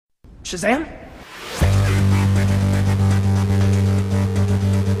Shazam?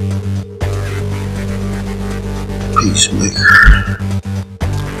 Peacemaker.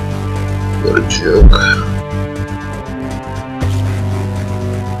 What a joke.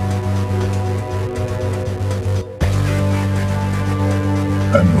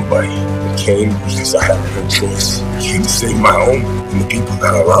 I'm nobody. I came because I have no choice. I came to save my home and the people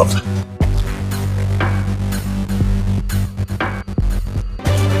that I love.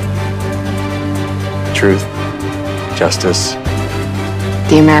 Truth, justice,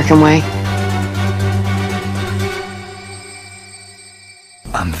 the American way.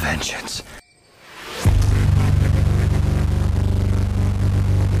 I'm vengeance.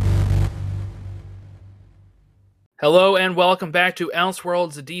 Hello and welcome back to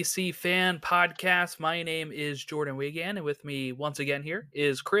Elseworlds DC fan podcast. My name is Jordan Wiegand, and with me once again here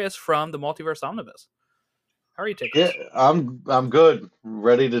is Chris from the Multiverse Omnibus. How are you taking Yeah, I'm good.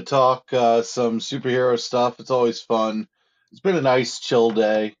 Ready to talk some superhero stuff. It's always fun. It's been a nice chill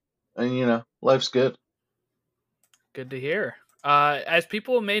day, and life's good. Good to hear. As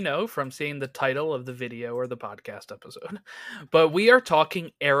people may know from seeing the title of the video or the podcast episode, but we are talking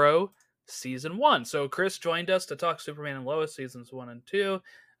Arrow Season 1. So Chris joined us to talk Superman and Lois Seasons 1 and 2.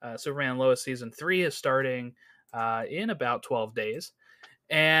 Superman and Lois Season 3 is starting in about 12 days.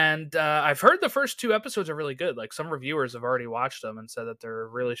 And I've heard the first two episodes are really good. Like some reviewers have already watched them and said that they're a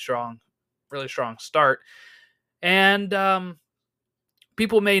really strong start. And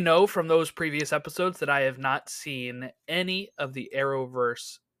people may know from those previous episodes that I have not seen any of the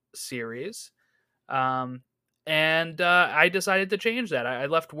Arrowverse series. And I decided to change that. I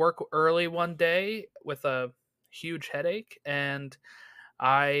left work early one day with a huge headache, and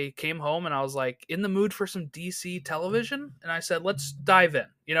I came home and I was like in the mood for some DC television, and I said, let's dive in.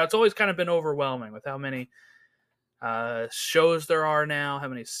 It's always kind of been overwhelming with how many shows there are now, how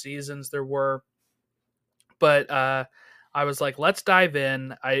many seasons there were. But I was like, let's dive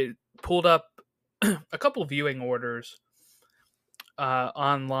in. I pulled up a couple viewing orders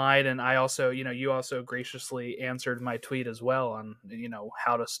online, and I also, you also graciously answered my tweet as well on,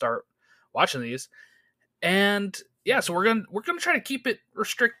 how to start watching these. And yeah, so we're gonna try to keep it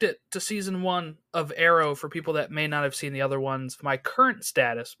restricted to season 1 of Arrow for people that may not have seen the other ones. My current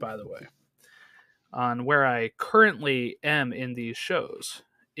status, by the way, on where I currently am in these shows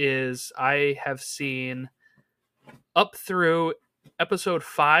is I have seen up through episode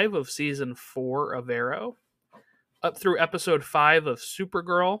 5 of season 4 of Arrow, up through episode 5 of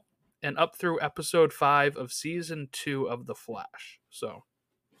Supergirl, and up through episode 5 of season 2 of The Flash. So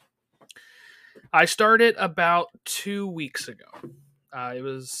I started about 2 weeks ago. I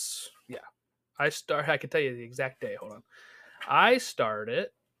can tell you the exact day. Hold on. I started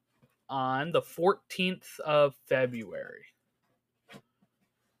on the 14th of February.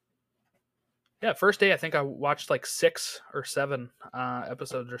 Yeah, first day I think I watched like 6 or 7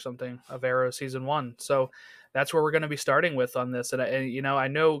 episodes or something of Arrow season 1. So that's where we're going to be starting with on this. And I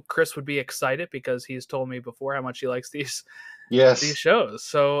know Chris would be excited because he's told me before how much he likes these Yes, shows.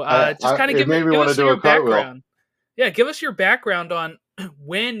 So just kind of it made me give want to us do your a cartwheel. background. Yeah, give us your background on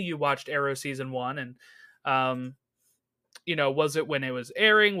when you watched Arrow season 1, and was it when it was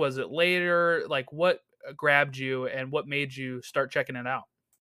airing? Was it later? Like what grabbed you and what made you start checking it out?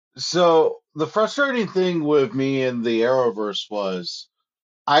 So the frustrating thing with me in the Arrowverse was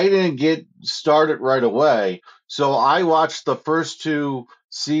I didn't get started right away. So I watched the first 2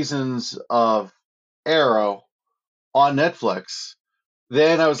 seasons of Arrow on Netflix.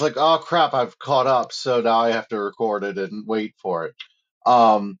 Then I was like, oh crap, I've caught up. So now I have to record it and wait for it.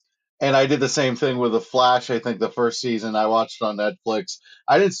 Um, and I did the same thing with The Flash. I think the first season I watched on Netflix.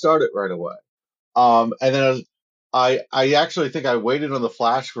 I didn't start it right away. And then I actually think I waited on The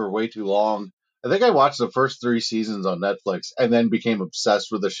Flash for way too long. I think I watched the first 3 seasons on Netflix and then became obsessed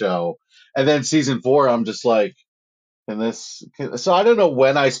with the show. And then season 4, I'm just like, so I don't know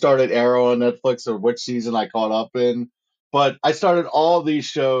when I started Arrow on Netflix or which season I caught up in, but I started all these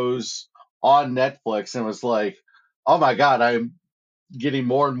shows on Netflix and was like, oh my God, I'm getting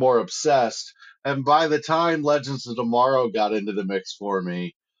more and more obsessed. And by the time Legends of Tomorrow got into the mix for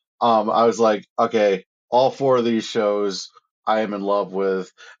me, I was like, okay, all 4 of these shows I am in love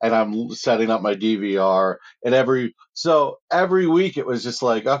with, and I'm setting up my DVR. And every week it was just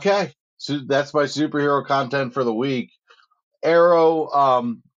like, okay, so that's my superhero content for the week.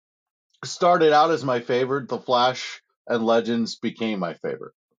 Arrow started out as my favorite. The Flash and Legends became my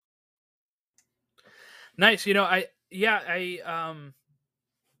favorite. Nice.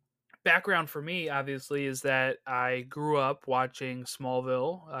 Background for me obviously is that I grew up watching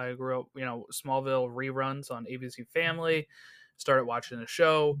Smallville. I grew up, Smallville reruns on ABC Family, started watching the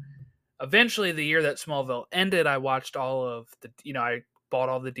show. eventually, the year that Smallville ended, I watched all of I bought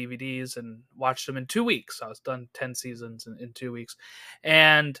all the DVDs and watched them in 2 weeks. I was done 10 seasons in 2 weeks.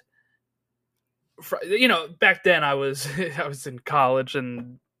 And, back then I was I was in college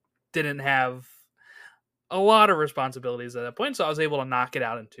and didn't have a lot of responsibilities at that point, so I was able to knock it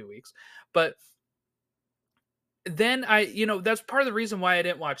out in 2 weeks. But then that's part of the reason why I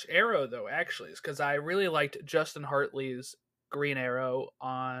didn't watch Arrow, though, actually, is because I really liked Justin Hartley's Green Arrow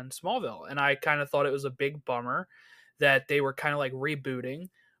on Smallville, and I kind of thought it was a big bummer that they were kind of like rebooting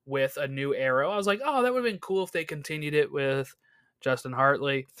with a new Arrow. I was like, oh, that would have been cool if they continued it with Justin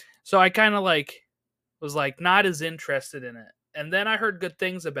Hartley. So I kind of was not as interested in it. And then I heard good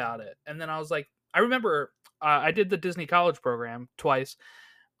things about it. And then I was like, I remember I did the Disney College program twice.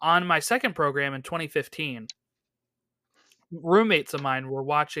 On my second program in 2015, roommates of mine were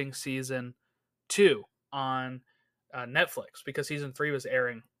watching season 2 on Netflix because season 3 was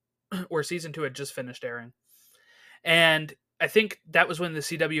airing, or season 2 had just finished airing. And I think that was when the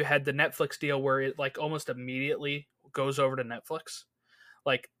CW had the Netflix deal where it almost immediately goes over to Netflix,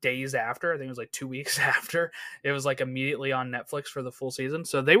 days after. I think it was 2 weeks after. It was immediately on Netflix for the full season.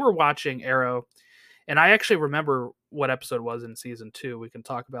 So they were watching Arrow. And I actually remember what episode it was in season 2. We can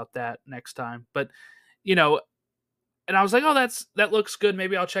talk about that next time. But, and I was like, oh, that looks good.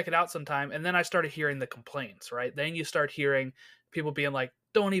 Maybe I'll check it out sometime. And then I started hearing the complaints, right? Then you start hearing people being like,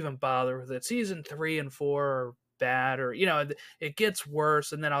 don't even bother with it. Season 3 and 4 are bad, or, it gets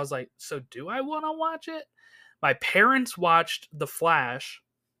worse. And then I was like, so do I want to watch it? My parents watched The Flash,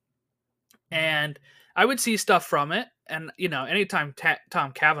 and I would see stuff from it. And, anytime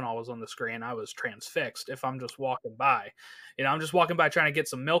Tom Cavanaugh was on the screen, I was transfixed. If I'm just walking by, I'm just walking by trying to get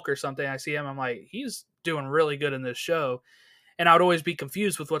some milk or something. I see him. I'm like, he's doing really good in this show. And I would always be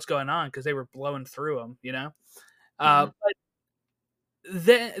confused with what's going on because they were blowing through him, But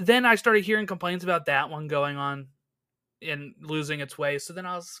then I started hearing complaints about that one going on and losing its way. So then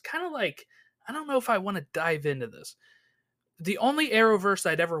I was kind of like, I don't know if I want to dive into this. The only Arrowverse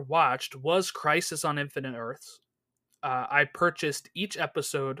I'd ever watched was Crisis on Infinite Earths. I purchased each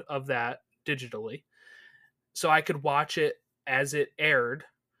episode of that digitally so I could watch it as it aired,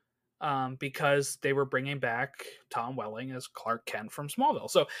 because they were bringing back Tom Welling as Clark Kent from Smallville.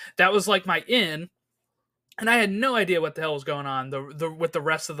 So that was my in, and I had no idea what the hell was going on with the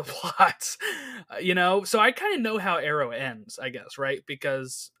rest of the plots, So I kind of know how Arrow ends, I guess, right?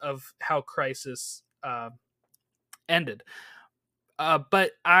 Because of how Crisis ended.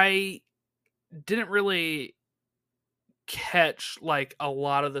 But I didn't really catch a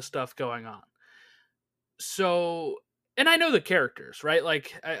lot of the stuff going on. So, and I know the characters, right?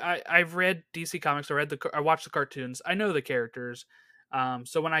 I've read DC Comics, I watched the cartoons, I know the characters.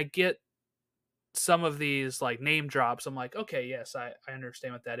 So when I get some of these name drops, I'm like, okay, yes, I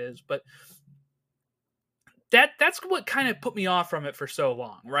understand what that is. But that's what kind of put me off from it for so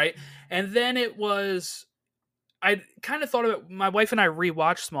long, right? And then I kind of thought of it. My wife and I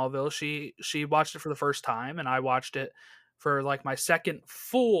rewatched Smallville. She watched it for the first time, and I watched it for my second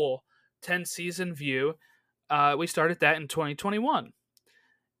full 10 season view. We started that in 2021,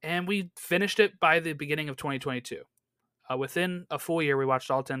 and we finished it by the beginning of 2022. Within a full year, we watched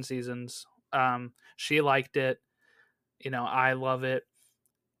all 10 seasons. She liked it. I love it.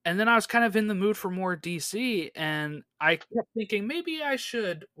 And then I was kind of in the mood for more DC, and I kept thinking maybe I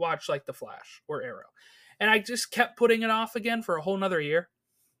should watch The Flash or Arrow. And I just kept putting it off again for a whole nother year.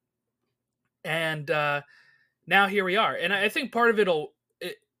 And now here we are. And I think part of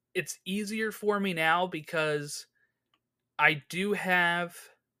it's easier for me now because I do have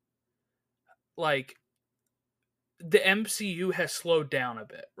the MCU has slowed down a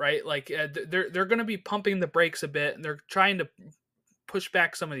bit, right? They're going to be pumping the brakes a bit, and they're trying to push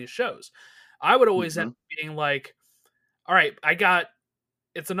back some of these shows. I would always end up being all right,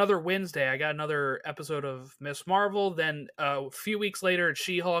 it's another Wednesday. I got another episode of Miss Marvel. Then a few weeks later, it's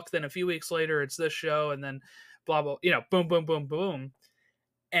She-Hulk. Then a few weeks later, it's this show. And then blah, blah, boom, boom, boom, boom.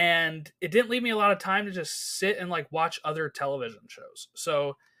 And it didn't leave me a lot of time to just sit and watch other television shows.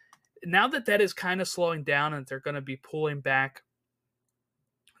 So now that is kind of slowing down and they're going to be pulling back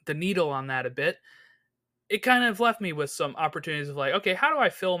the needle on that a bit, it kind of left me with some opportunities of okay, how do I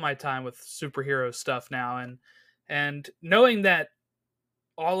fill my time with superhero stuff now? And knowing that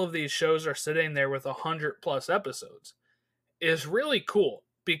all of these shows are sitting there with 100+ episodes is really cool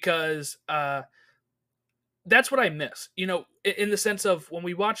because that's what I miss, in the sense of when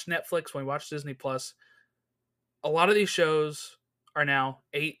we watch Netflix, when we watch Disney Plus, a lot of these shows are now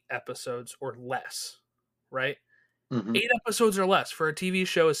 8 episodes or less, right? 8 episodes or less for a TV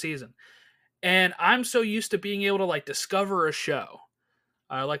show a season. And I'm so used to being able to discover a show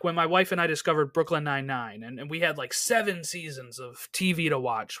Like when my wife and I discovered Brooklyn Nine-Nine, and we had like 7 seasons of TV to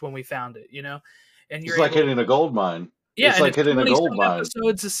watch when we found it, and you're It's like able hitting a gold mine. yeah, It's and like it's hitting a 20 gold some mine.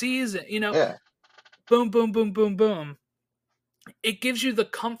 episodes a season, Yeah. boom, boom, boom, boom, boom. It gives you the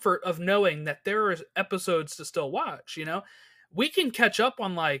comfort of knowing that there are episodes to still watch, We can catch up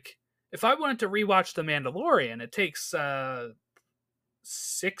on, like, if I wanted to rewatch The Mandalorian, it takes less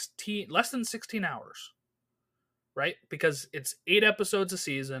than 16 hours, right? Because it's 8 episodes a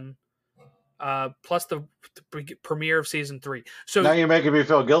season, plus the premiere of season 3. So Now you're making me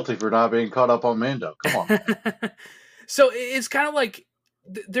feel guilty for not being caught up on Mando. Come on. So it's kind of like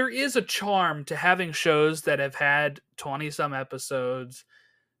there is a charm to having shows that have had 20 some episodes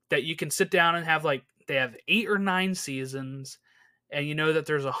that you can sit down and have, like, they have 8 or 9 seasons, and you know that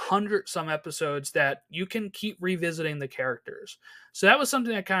there's 100 some episodes that you can keep revisiting the characters. So that was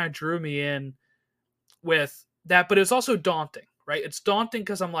something that kind of drew me in with that, but it's also daunting, right? It's daunting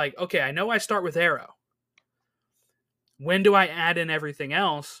because I'm like, okay, I know I start with Arrow. When do I add in everything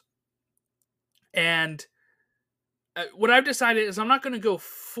else? And what I've decided is I'm not going to go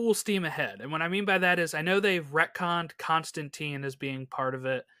full steam ahead. And what I mean by that is I know they've retconned Constantine as being part of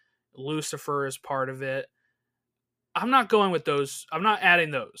it. Lucifer is part of it. I'm not going with those. I'm not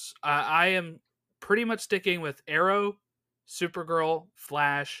adding those. I am pretty much sticking with Arrow, Supergirl,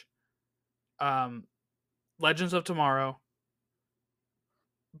 Flash, Legends of Tomorrow,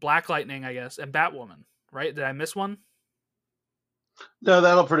 Black Lightning, I guess, and Batwoman, right? Did I miss one? No,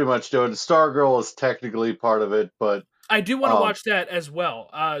 that'll pretty much do it. Stargirl is technically part of it, but I do want to watch that as well.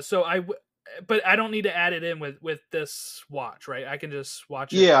 But I don't need to add it in with this watch, right? I can just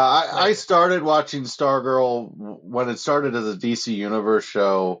watch it. Yeah, I started watching Stargirl when it started as a DC Universe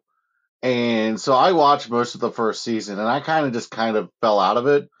show, and so I watched most of the first season, and I kind of fell out of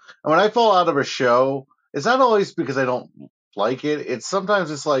it. And when I fall out of a show, it's not always because I don't like it. It's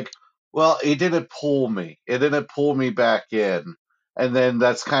sometimes it's like, well, it didn't pull me. It didn't pull me back in. And then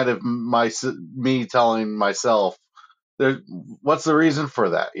that's kind of me telling myself, what's the reason for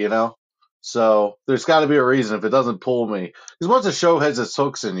that, So there's got to be a reason if it doesn't pull me. Because once a show has its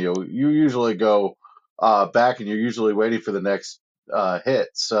hooks in you, you usually go back and you're usually waiting for the next hit.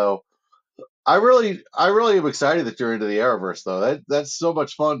 So I really am excited that you're into the Arrowverse, though. That's so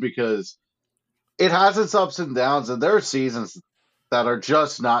much fun because it has its ups and downs, and there are seasons that are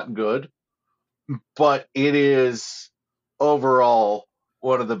just not good, but it is overall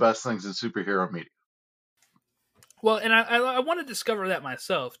one of the best things in superhero media. Well, and I want to discover that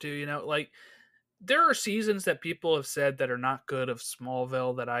myself too. Like, there are seasons that people have said that are not good of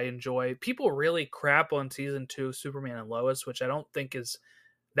Smallville that I enjoy. People really crap on season 2 of Superman and Lois, which I don't think is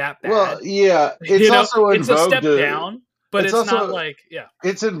that bad. Well, yeah, it's also in vogue. It's a step down, but it's not like, yeah.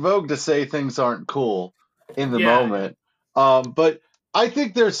 It's in vogue to say things aren't cool in the moment. But I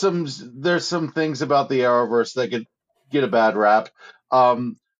think there's some things about the Arrowverse that could get a bad rap.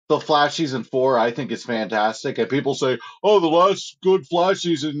 The Flash season 4, I think, is fantastic. And people say, "Oh, the last good Flash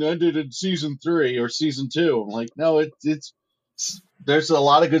season ended in season 3 or season 2." I'm like, no, there's a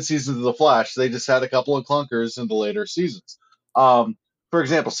lot of good seasons of the Flash. They just had a couple of clunkers in the later seasons. For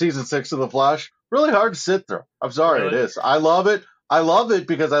example, season 6 of the Flash, really hard to sit through. I'm sorry, It is. I love it. I love it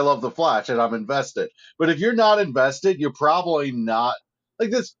because I love the Flash and I'm invested. But if you're not invested, you're probably not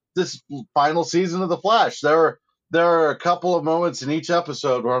like this final season of the Flash. There are a couple of moments in each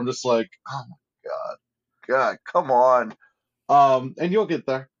episode where I'm just like, oh my God, come on. And you'll get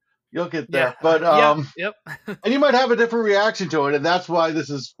there. You'll get there. Yeah. But yep. and you might have a different reaction to it, and that's why this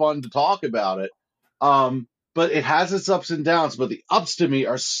is fun to talk about it. But it has its ups and downs, but the ups to me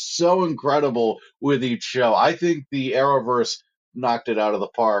are so incredible with each show. I think the Arrowverse knocked it out of the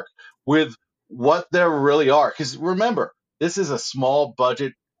park with what there really are. Because remember, this is a small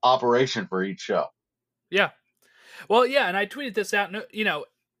budget operation for each show. Yeah. Well, yeah, and I tweeted this out.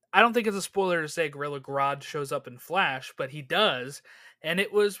 I don't think it's a spoiler to say Gorilla Grodd shows up in Flash, but he does. And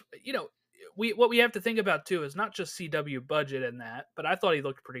it was, what we have to think about too is not just CW budget in that, but I thought he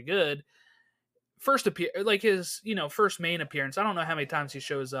looked pretty good. His first main appearance. I don't know how many times he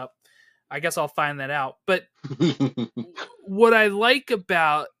shows up. I guess I'll find that out. But what I like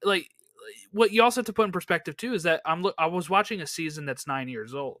about what you also have to put in perspective too is that I was watching a season that's 9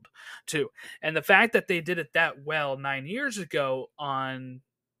 years old too, and the fact that they did it that well 9 years ago on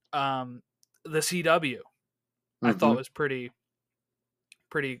the CW, I thought was pretty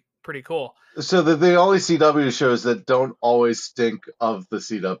cool. So the only CW shows that don't always stink of the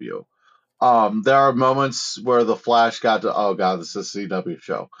CW. There are moments where the Flash got to, oh God, this is a CW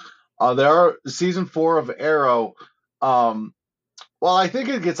show. There are season 4 of Arrow. Well, I think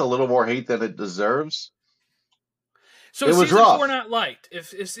it gets a little more hate than it deserves. So It is was season rough. 4 not liked?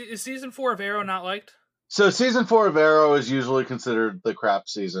 Is season 4 of Arrow not liked? So season 4 of Arrow is usually considered the crap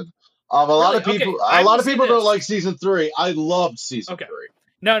season. A lot of people, Okay, I will say don't this. like season 3. I loved season Okay. 3.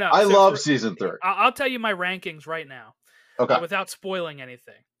 No. I love season 3. I'll tell you my rankings right now. Okay. Without spoiling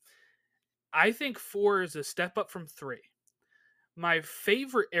anything. I think 4 is a step up from 3. My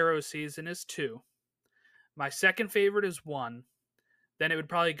favorite Arrow season is 2. My second favorite is 1. Then it would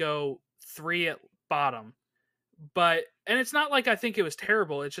probably go 3 at bottom. And it's not like I think it was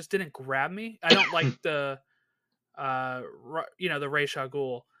terrible. It just didn't grab me. I don't like the the Ra's al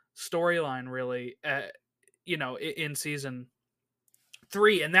Ghul storyline really, in season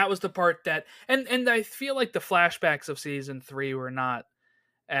 3. And that was the part that, and I feel like the flashbacks of season 3 were not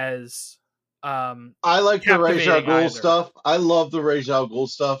as I like the Ra's al Ghul stuff. I love the Ra's al Ghul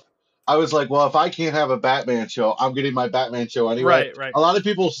stuff. I was like, well, if I can't have a Batman show, I'm getting my Batman show anyway. Right. A lot of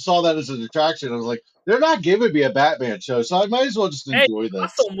people saw that as a detraction. I was like, they're not giving me a Batman show, so I might as well just enjoy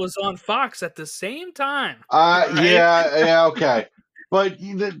this. Gotham was on Fox at the same time. Right? Yeah, okay. But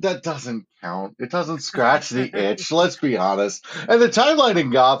that doesn't count. It doesn't scratch the itch. Let's be honest. And the timeline in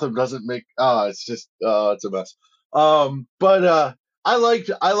Gotham doesn't make. It's just it's a mess. But I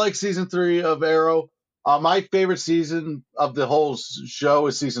like season 3 of Arrow. My favorite season of the whole show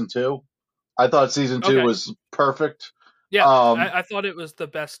is season 2. I thought season 2 was perfect. Yeah, I thought it was the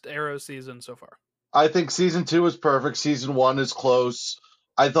best Arrow season so far. I think season 2 is perfect. Season 1 is close.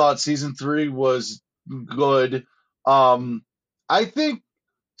 I thought season 3 was good. I think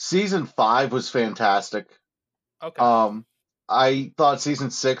season 5 was fantastic. Okay. I thought season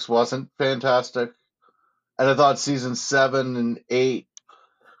 6 wasn't fantastic. And I thought season 7 and 8,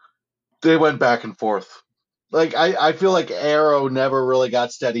 they went back and forth. Like, I feel like Arrow never really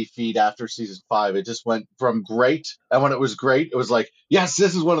got steady feet after season 5. It just went from great, and when it was great, it was like, yes,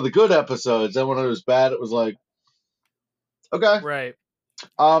 this is one of the good episodes. And when it was bad, it was like, okay. Right.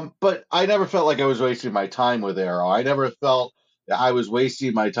 But I never felt like I was wasting my time with Arrow. I never felt that I was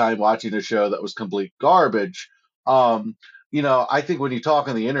wasting my time watching a show that was complete garbage. I think when you talk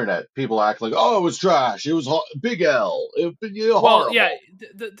on the internet, people act like, "Oh, it was trash. It was big L. Horrible." Well, yeah.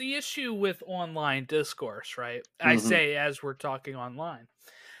 The issue with online discourse, right? I say as we're talking online,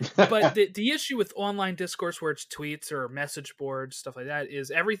 but the issue with online discourse, where it's tweets or message boards, stuff like that, is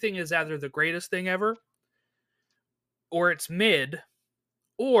everything is either the greatest thing ever, or it's mid,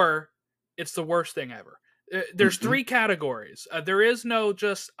 or it's the worst thing ever. There's 3 categories. There is no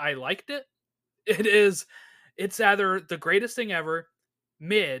just I liked it. It's either the greatest thing ever,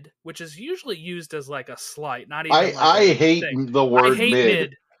 mid, which is usually used as like a slight, not even. I hate the word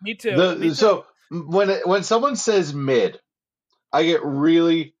mid. Me too. So when someone says mid, I get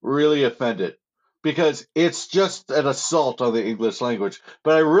really, really offended because it's just an assault on the English language.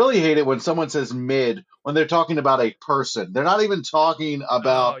 But I really hate it when someone says mid when they're talking about a person. They're not even talking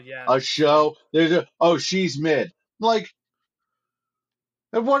about a show. They're just, she's mid. Like,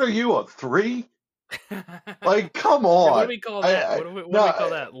 and what are you, a 3? Like, come on. What do we call that? What do we call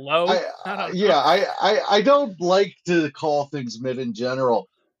that? Low? I don't like to call things mid in general,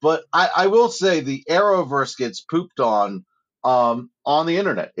 but I will say the Arrowverse gets pooped on the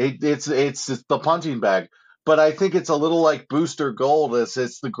internet. It's the punching bag, but I think it's a little like Booster Gold.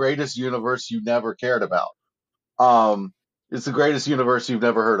 It's the greatest universe you never cared about. It's the greatest universe you've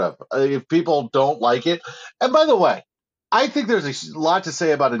never heard of. If people don't like it, and by the way, I think there's a lot to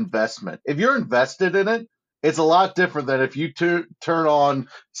say about investment. If you're invested in it, it's a lot different than if you turn on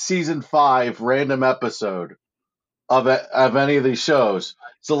season 5 random episode of any of these shows.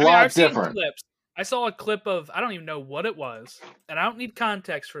 It's a lot different. I saw a clip of, I don't even know what it was, and I don't need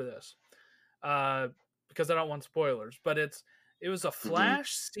context for this because I don't want spoilers, but it was a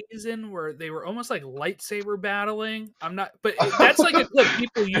Flash season where they were almost like lightsaber battling. That's like a clip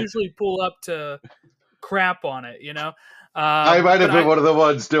people usually pull up to crap on it, I might have been one of the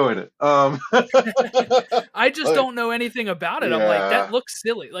ones doing it. I just don't know anything about it. Yeah. I'm like, that looks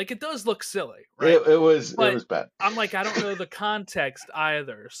silly. Like, it does look silly, right? It was bad. I'm like, I don't know the context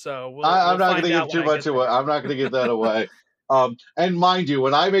either, so I'm not going to give too much away. I'm not going to give that away. And mind you,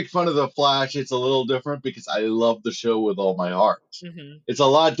 when I make fun of the Flash, it's a little different because I love the show with all my heart. It's a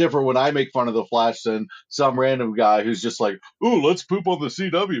lot different when I make fun of the Flash than some random guy who's just like, "Ooh, let's poop on the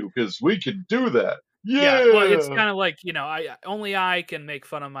CW because we can do that." Yeah, well, it's kind of like, I can make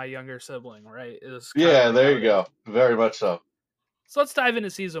fun of my younger sibling, right? There you go. Very much so. So let's dive into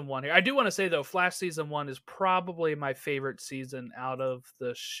season 1 here. I do want to say, though, Flash season 1 is probably my favorite season out of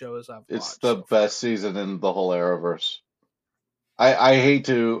the shows I've watched. It's the best season in the whole Arrowverse. I hate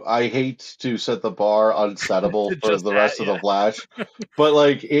to set the bar unsettable for the rest of the Flash, but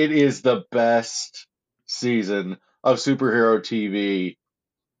like, it is the best season of superhero TV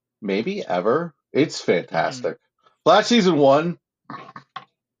maybe ever. It's fantastic. Flash season 1,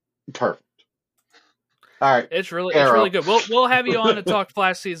 perfect. All right, It's really Arrow. good. We'll have you on to talk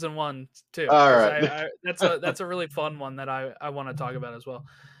Flash season 1 too. All right. That's a really fun one that I want to talk about as well.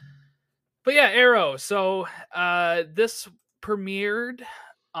 But yeah, Arrow. So this premiered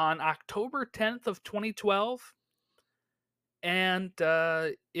on October 10th of 2012, and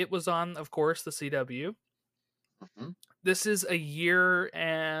it was on, of course, the CW. Mhm. This is a year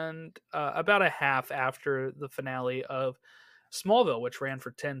and about a half after the finale of Smallville, which ran for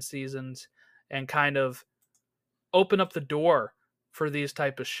 10 seasons and kind of opened up the door for these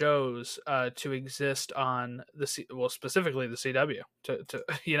type of shows to exist on specifically the CW to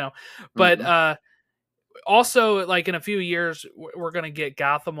but also, like, in a few years we're going to get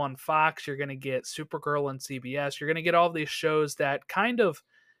Gotham on Fox, you're going to get Supergirl on CBS, you're going to get all these shows that kind of,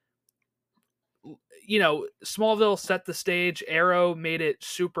 Smallville set the stage, Arrow made it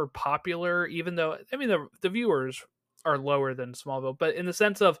super popular, even though, I mean, the viewers are lower than Smallville, but in the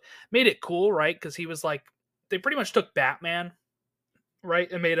sense of made it cool, right? Because he was like, they pretty much took Batman,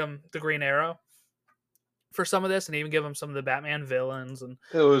 right, and made him the Green Arrow for some of this, and even give him some of the Batman villains. And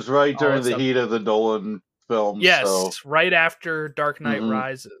It was right all during that the stuff. heat of the Nolan films. Yes, So. right after Dark Knight Mhm.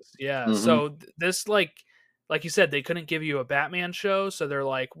 Rises. Yeah, Mhm. so this, like you said, they couldn't give you a Batman show, so they're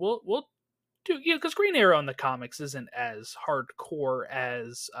like, we'll do, because Green Arrow in the comics isn't as hardcore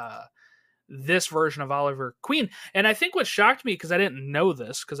as this version of Oliver Queen. And I think what shocked me, because I didn't know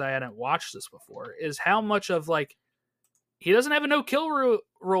this, because I hadn't watched this before, is how much of, like, he doesn't have a no-kill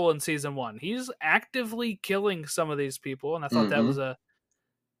rule in season 1. He's actively killing some of these people, and I thought that was a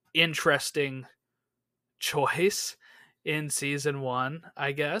interesting choice in season 1,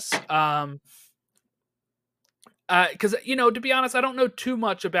 I guess. Because, to be honest, I don't know too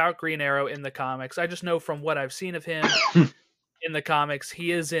much about Green Arrow in the comics. I just know from what I've seen of him in the comics,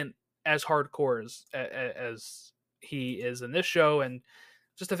 he isn't as hardcore as he is in this show, and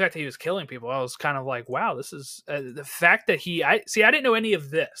just the fact that he was killing people, I was kind of like, wow, this is the fact that I didn't know any of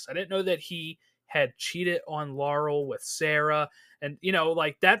this. I didn't know that he had cheated on Laurel with Sarah, and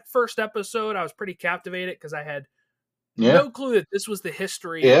like that first episode, I was pretty captivated because I had no clue that this was the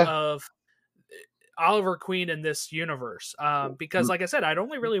history of Oliver Queen in this universe. Because, like I said, I'd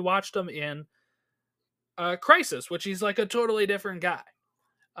only really watched him in Crisis, which he's like a totally different guy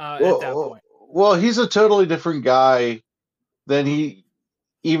at that point. Well, he's a totally different guy than he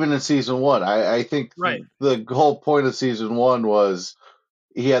even in season 1. I think Right. the whole point of season 1 was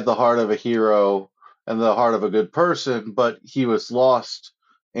he had the heart of a hero and the heart of a good person, but he was lost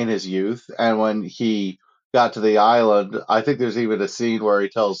in his youth. And when he got to the island, I think there's even a scene where he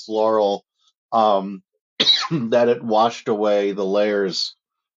tells Laurel that it washed away the layers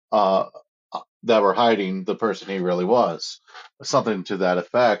that were hiding the person he really was, something to that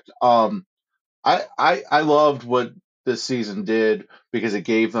effect. I loved what this season did because it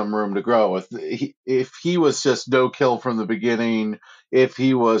gave them room to grow. If he was just no kill from the beginning, if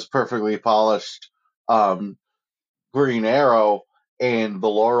he was perfectly polished Green Arrow, and the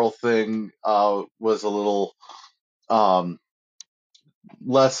Laurel thing was a little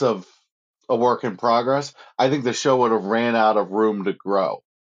less of a work in progress, I think the show would have ran out of room to grow.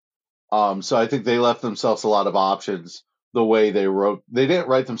 So I think they left themselves a lot of options the way they wrote. They didn't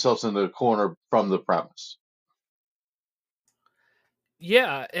write themselves into a corner from the premise.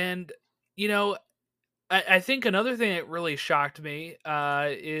 Yeah, and I think another thing that really shocked me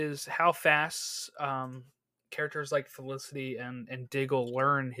is how fast characters like Felicity and Diggle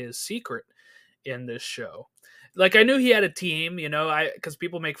learn his secret in this show. Like, I knew he had a team, because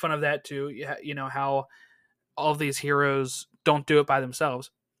people make fun of that too. How all of these heroes don't do it by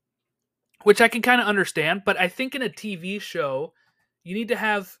themselves, which I can kind of understand. But I think in a TV show, you need to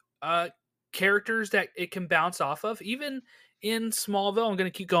have characters that it can bounce off of. Even in Smallville, I'm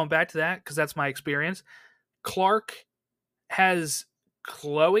going to keep going back to that because that's my experience. Clark has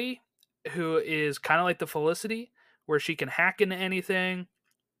Chloe, who is kind of like the Felicity, where she can hack into anything.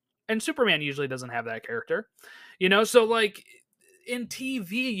 And Superman usually doesn't have that character. So, like, in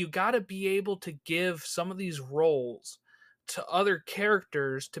TV, you got to be able to give some of these roles to other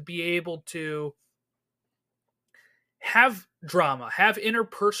characters to be able to have drama, have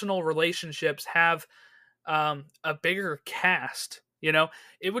interpersonal relationships, have a bigger cast.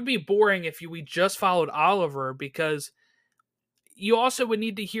 It would be boring if we just followed Oliver, because you also would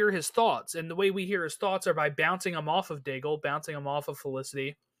need to hear his thoughts, and the way we hear his thoughts are by bouncing him off of Diggle, bouncing him off of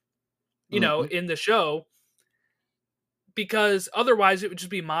Felicity, in the show, because otherwise it would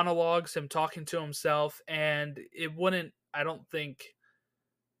just be monologues, him talking to himself, and it wouldn't, I don't think,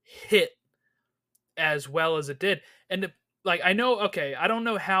 hit as well as it did. And like, I don't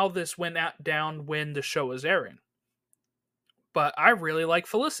know how this went down when the show was airing, but I really like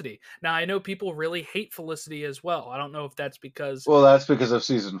Felicity. Now, I know people really hate Felicity as well. I don't know if that's because... Well, that's because of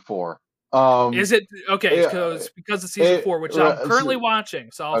season 4. Is it okay? Because of season 4, which I'm currently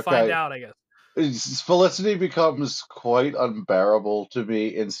watching, so I'll find out, I guess. Felicity becomes quite unbearable to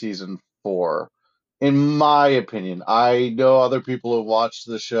me in season 4, in my opinion. I know other people who watched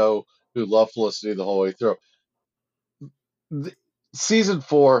the show who love Felicity the whole way through. Season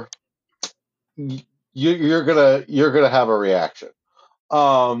 4, you're gonna have a reaction.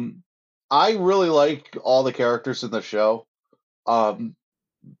 I really like all the characters in the show.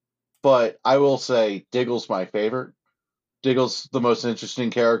 But I will say Diggle's my favorite. Diggle's the most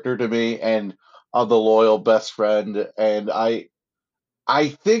interesting character to me, and the loyal best friend. And I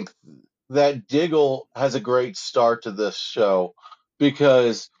think that Diggle has a great start to this show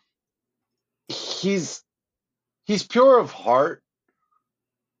because he's pure of heart,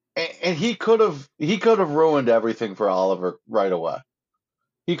 and he could have ruined everything for Oliver right away.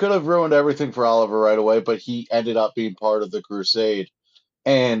 He could have ruined everything for Oliver right away, but he ended up being part of the crusade.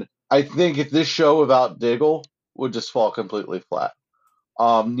 And I think if this show without Diggle would just fall completely flat.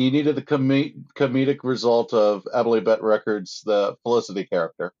 You needed the comedic result of Emily Bett Records, the Felicity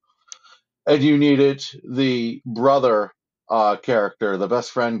character. And you needed the brother character, the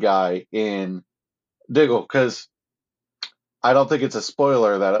best friend guy in Diggle, because I don't think it's a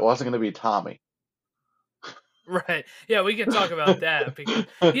spoiler that it wasn't going to be Tommy. Right. Yeah, we can talk about that. Because,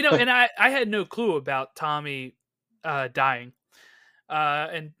 and I had no clue about Tommy dying.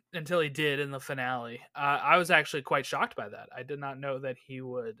 And until he did in the finale, I was actually quite shocked by that. I did not know that he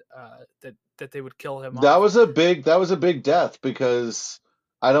would that they would kill him. That was a big death, because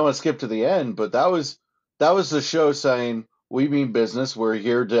I don't want to skip to the end, but that was the show saying we mean business. We're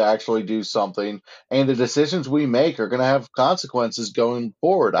here to actually do something, and the decisions we make are going to have consequences going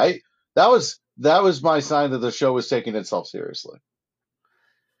forward. That was my sign that the show was taking itself seriously.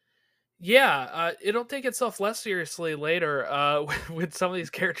 Yeah, it'll take itself less seriously later when some of these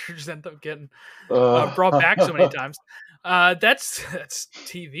characters end up getting brought back so many times. That's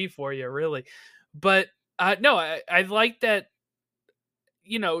TV for you, really. But no, I like that.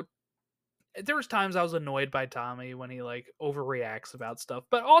 There was times I was annoyed by Tommy when he like overreacts about stuff,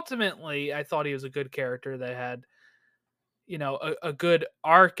 but ultimately I thought he was a good character that had a good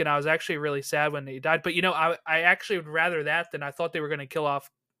arc, and I was actually really sad when he died. But I actually would rather that than I thought they were going to kill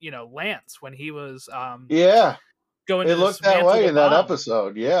off Lance when he was going. It looked that way in that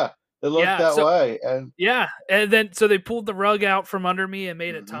episode. Yeah, it looked that way, and then so they pulled the rug out from under me and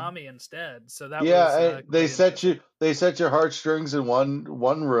made it Tommy instead. So that was they set your heartstrings in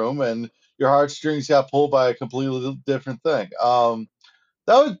one room, and your heartstrings got pulled by a completely different thing. I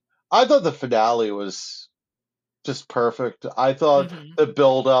thought the finale was just perfect. I thought the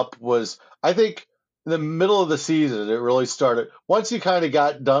build up was, I think in the middle of the season, it really started. Once you kind of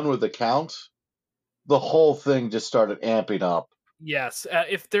got done with the count, the whole thing just started amping up. Yes.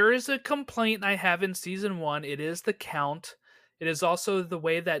 If there is a complaint I have in season 1, it is the count. It is also the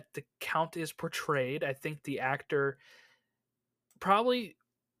way that the count is portrayed. I think the actor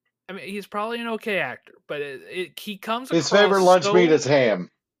he's probably an okay actor, but he comes across... His favorite lunch meat is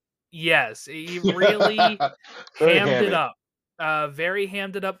ham. Yes, he really hammed it up. Very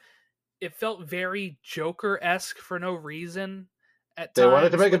hammed it up. It felt very Joker-esque for no reason at times. They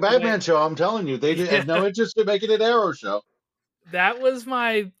wanted to make a Batman show, I'm telling you. They had no interest in making an Arrow show. That was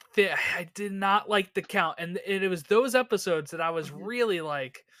my thing. I did not like the count. And it was those episodes that I was really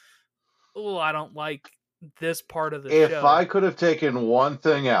like, oh, I don't like this part of the show. If I could have taken one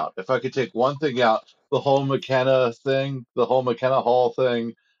thing out, the whole McKenna thing, the whole McKenna Hall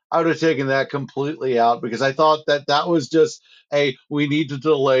thing, I would have taken that completely out, because I thought that was just we need to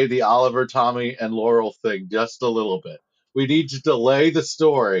delay the Oliver, Tommy, and Laurel thing just a little bit. We need to delay the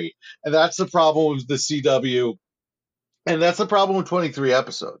story. And that's the problem with the CW. And that's the problem with 23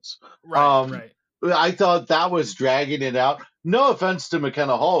 episodes. Right. I thought that was dragging it out. No offense to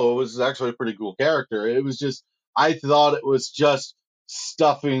McKenna Hall, it was actually a pretty cool character. It was just, I thought it was just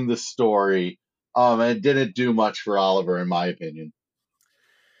stuffing the story. And it didn't do much for Oliver, in my opinion.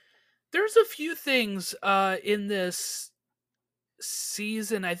 There's a few things in this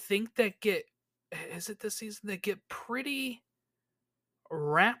season, I think, that get pretty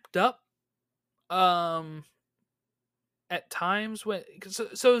wrapped up at times.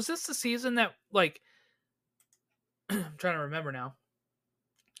 So is this the season that, like, I'm trying to remember now,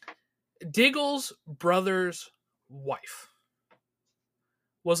 Diggle's brother's wife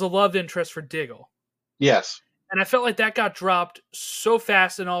was a love interest for Diggle? Yes. And I felt like that got dropped so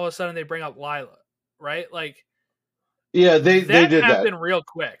fast, and all of a sudden they bring up Lila. right? Like Yeah, they that did that. happened real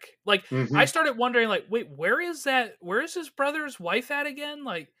quick. Like Mhm. I started wondering, like, wait, where is his brother's wife at again?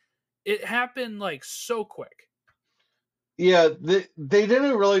 Like it happened like so quick. Yeah, they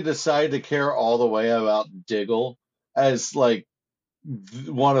didn't really decide to care all the way about Diggle as like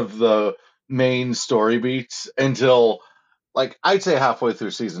one of the main story beats until like I'd say halfway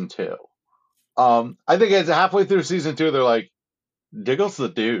through season 2. I think it's halfway through season 2 they're like Diggle's the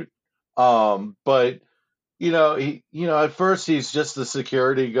dude. But at first he's just the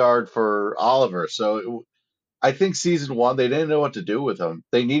security guard for Oliver. So I think season 1 they didn't know what to do with him.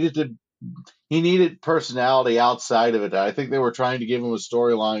 He needed personality outside of it. I think they were trying to give him a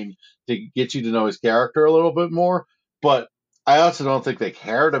storyline to get you to know his character a little bit more. But I also don't think they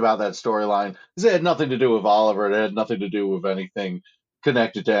cared about that storyline because it had nothing to do with Oliver. It had nothing to do with anything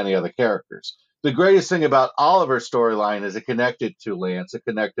connected to any other characters. The greatest thing about Oliver's storyline is it connected to Lance, it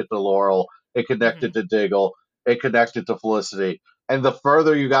connected to Laurel, it connected to Diggle, it connected to Felicity. And the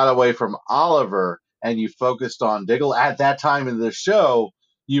further you got away from Oliver and you focused on Diggle at that time in the show,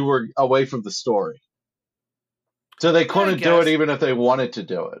 you were away from the story. So they couldn't do it even if they wanted to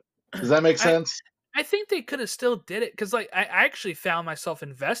do it. Does that make sense? I think they could have still did it because, like, I actually found myself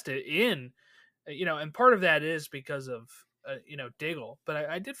invested in, and part of that is because of, Diggle. But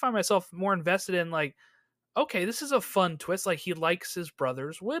I did find myself more invested in, like, okay, this is a fun twist. Like, he likes his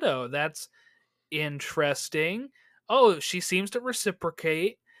brother's widow. That's interesting. Oh, she seems to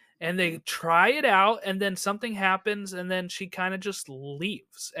reciprocate. And they try it out, and then something happens, and then she kind of just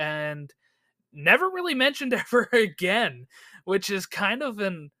leaves and never really mentioned ever again, which is kind of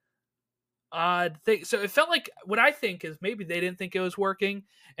an odd thing. So it felt like what I think is maybe they didn't think it was working,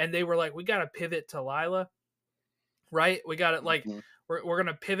 and they were like, we got to pivot to Lila, right? We got to, like, we're going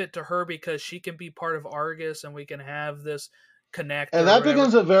to pivot to her because she can be part of Argus, and we can have this connect. And that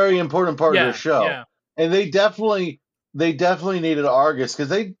becomes a very important part of the show. Yeah. And they definitely needed Argus because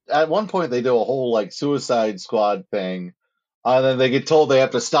they at one point they do a whole like Suicide Squad thing, and then they get told they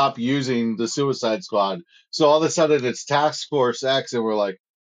have to stop using the Suicide Squad. So all of a sudden it's Task Force X, and we're like,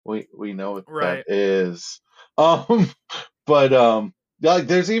 we know what that is. But like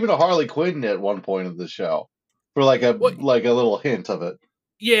there's even a Harley Quinn at one point of the show for like a little hint of it.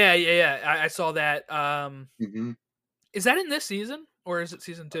 Yeah. I saw that. Is that in this season? Or is it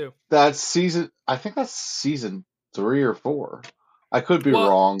season 2? I think that's season 3 or 4. I could be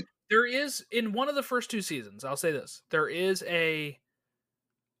wrong. There is in one of the first 2 seasons. I'll say this: there is a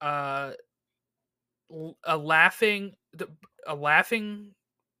laughing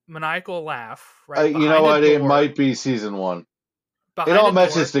maniacal laugh. Right? You know what? It might be season 1. It all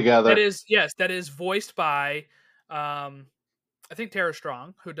meshes together. That is voiced by I think Tara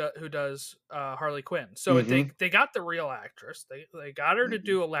Strong, who does Harley Quinn. So they got the real actress. They got her to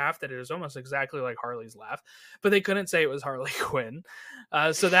do a laugh that is almost exactly like Harley's laugh, but they couldn't say it was Harley Quinn.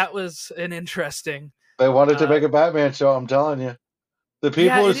 So that was an interesting. They wanted to make a Batman show. I'm telling you, the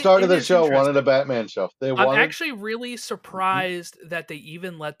people who started the show wanted a Batman show. I'm actually really surprised that they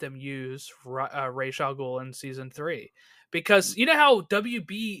even let them use Ra's al Ghul in season 3, because you know how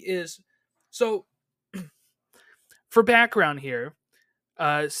WB is. So for background here,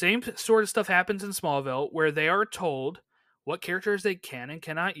 same sort of stuff happens in Smallville where they are told what characters they can and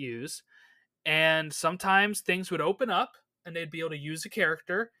cannot use. And sometimes things would open up and they'd be able to use a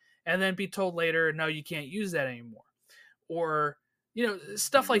character and then be told later, no, you can't use that anymore. Or,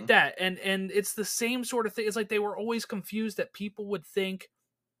 stuff like that. And it's the same sort of thing. It's like they were always confused that people would think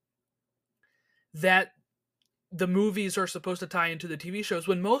that the movies are supposed to tie into the TV shows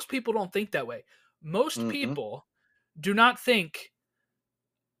when most people don't think that way. Most people do not think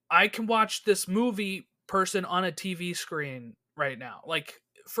I can watch this movie person on a TV screen right now. Like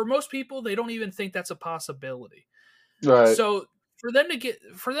for most people, they don't even think that's a possibility. Right. So for them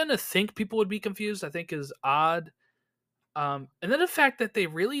to think people would be confused, I think is odd. And then the fact that they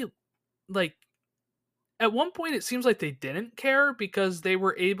really like at one point it seems like they didn't care because they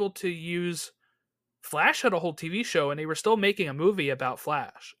were able to use Flash had a whole TV show and they were still making a movie about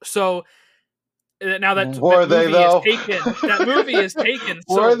Flash. So now that movie is taken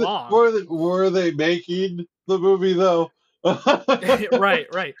so long. Were they making the movie though? right.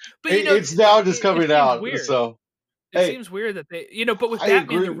 But it's now just coming out. Weird. So it seems weird that they, but with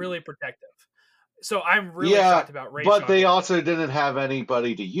Batman they're really protective. So I'm really shocked about Ra's. But they also didn't have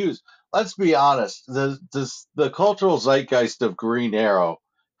anybody to use. Let's be honest. The cultural zeitgeist of Green Arrow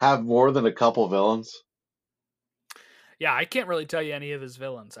have more than a couple villains? Yeah, I can't really tell you any of his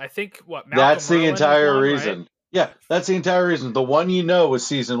villains. I think that's the entire reason. Right? Yeah, that's the entire reason. The one was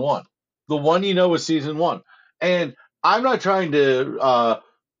season 1. And I'm not trying to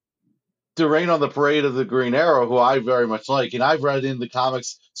to rain on the parade of the Green Arrow, who I very much like, and I've read in the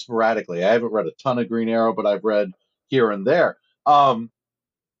comics sporadically. I haven't read a ton of Green Arrow, but I've read here and there.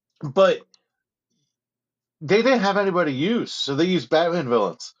 But they didn't have anybody use, so they used Batman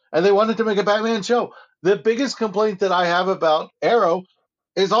villains, and they wanted to make a Batman show. The biggest complaint that I have about Arrow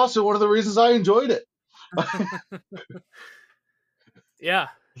is also one of the reasons I enjoyed it. Yeah.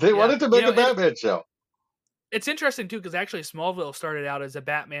 They wanted to make a Batman show. It's interesting, too, because actually Smallville started out as a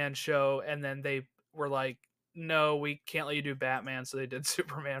Batman show, and then they were like, no, we can't let you do Batman, so they did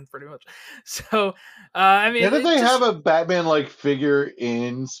Superman pretty much. So, I mean... Didn't they have a Batman-like figure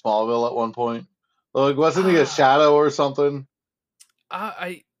in Smallville at one point? Like, wasn't he a shadow or something?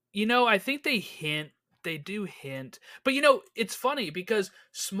 I think they do hint. But, it's funny, because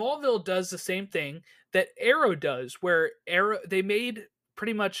Smallville does the same thing that Arrow does, where they made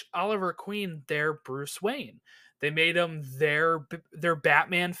pretty much Oliver Queen their Bruce Wayne. They made him their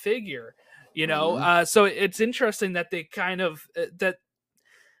Batman figure, so it's interesting that they kind of that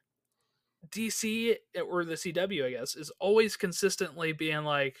DC or the CW, I guess, is always consistently being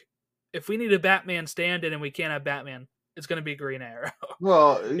like, if we need a Batman stand-in and we can't have Batman, it's going to be Green Arrow.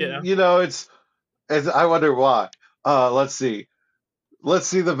 Well, it's I wonder why. Let's see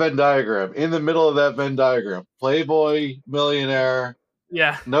the Venn diagram. In the middle of that Venn diagram, playboy, millionaire,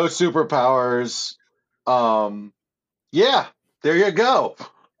 yeah, no superpowers. Yeah, there you go.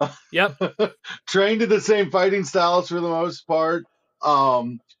 Yep. Trained in the same fighting styles for the most part.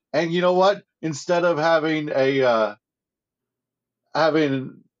 And you know what? Instead of having a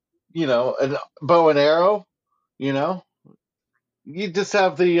bow and arrow, you just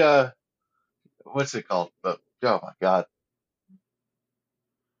have the what's it called? Oh my god.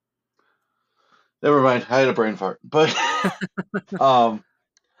 Never mind. I had a brain fart. But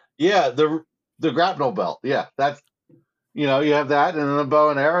yeah, the grapnel belt. Yeah, that's you have that and then a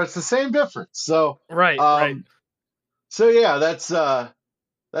bow and arrow. It's the same difference. So right. So yeah, that's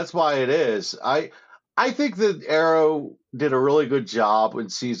why it is. I think that Arrow did a really good job in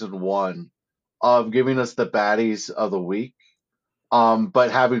season 1 of giving us the baddies of the week,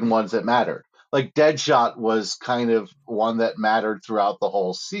 but having ones that mattered. Like Deadshot was kind of one that mattered throughout the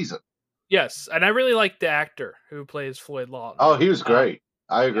whole season. Yes, and I really like the actor who plays Floyd Lawton. Oh, he was great.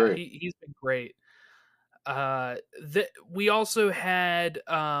 I agree. Yeah, he's been great. We also had,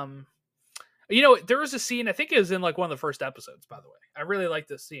 there was a scene, I think it was in like one of the first episodes, by the way. I really like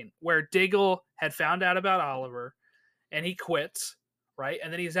this scene where Diggle had found out about Oliver and he quits, right?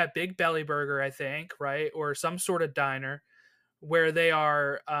 And then he's at Big Belly Burger, I think, right? Or some sort of diner where they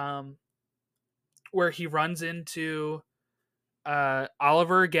are, where he runs into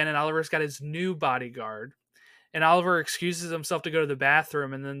Oliver again, and Oliver's got his new bodyguard. And Oliver excuses himself to go to the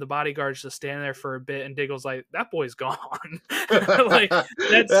bathroom, and then the bodyguard's just standing there for a bit, and Diggle's like, that boy's gone. Like,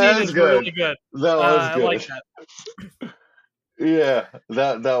 that scene is good. really good. That was good. I like that. Yeah,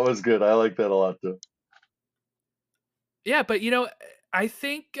 that was good. I like that a lot, too. Yeah, but, I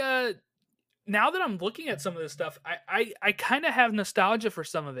think now that I'm looking at some of this stuff, I kind of have nostalgia for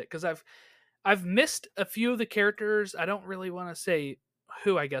some of it, because I've missed a few of the characters. I don't really want to say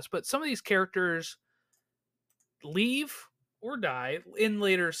who, I guess, but some of these characters leave or die in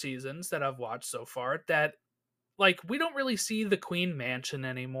later seasons that I've watched so far that, like, we don't really see the Queen Mansion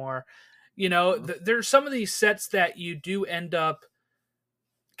anymore. There's some of these sets that you do end up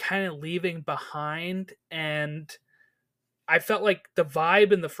kind of leaving behind, and I felt like the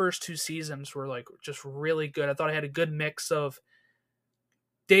vibe in the first 2 seasons were like just really good. I thought I had a good mix of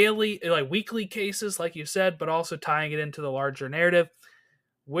weekly cases, like you said, but also tying it into the larger narrative.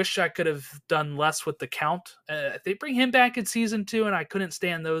 Wish I could have done less with the Count. They bring him back in season 2, and I couldn't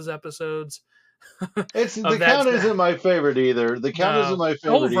stand those episodes. The Count isn't my favorite either. The Count isn't my favorite.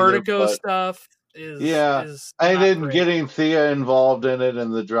 The whole Vertigo stuff is and then great. Getting Thea involved in it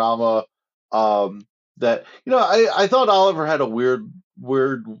and the drama. That I thought Oliver had a weird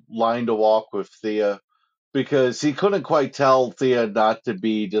line to walk with Thea, because he couldn't quite tell Thea not to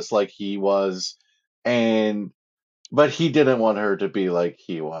be just like he was, but he didn't want her to be like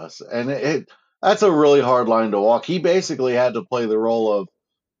he was. And that's a really hard line to walk. He basically had to play the role of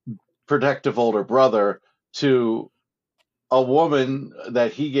protective older brother to a woman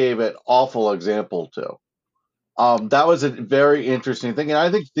that he gave an awful example to. That was a very interesting thing. And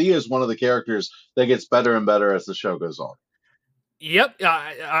I think Thea is one of the characters that gets better and better as the show goes on. Yep.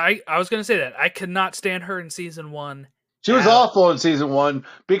 I was going to say that. I could not stand her in season 1. She was awful in season 1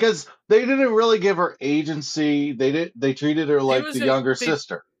 because they didn't really give her agency. They treated her like the younger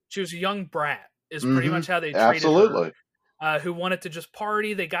sister. She was a young brat is pretty much how they treated Absolutely. her. Who wanted to just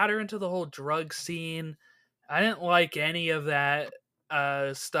party. They got her into the whole drug scene. I didn't like any of that.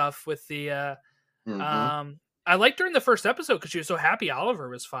 stuff with the. Mhm. I liked her in the first episode because she was so happy Oliver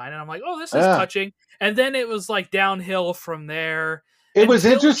was fine, and I'm like, oh, this is Yeah. touching. And then it was like downhill from there. It was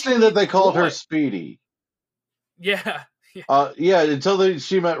until interesting she that they meets called her Roy. Speedy. Yeah. Yeah, until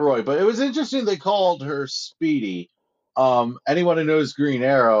she met Roy. But it was interesting they called her Speedy. Anyone who knows Green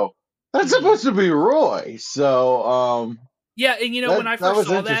Arrow, that's Mhm. supposed to be Roy. So Yeah, and you know, when I that first was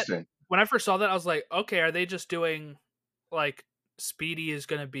saw that, interesting. I was like, okay, are they just doing like Speedy is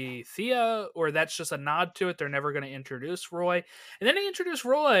going to be Thea, or that's just a nod to it? They're never going to introduce Roy, and then they introduced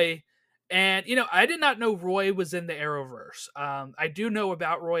Roy, and you know, I did not know Roy was in the Arrowverse. I do know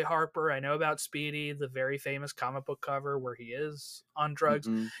about Roy Harper. I know about Speedy, the very famous comic book cover where he is on drugs.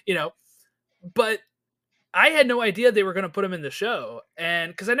 Mhm. You know, but I had no idea they were going to put him in the show,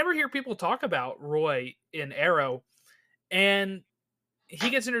 and because I never hear people talk about Roy in Arrow, and he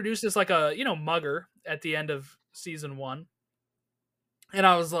gets introduced as like a mugger at the end of season 1, and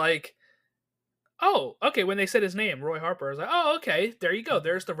I was like, oh, okay. When they said his name, Roy Harper, I was like, oh, okay, there you go,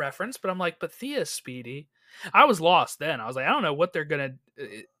 there's the reference. But I'm like, but Thea's Speedy. I was lost then. I was like, I don't know what they're gonna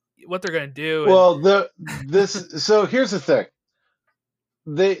do. Well, so here's the thing.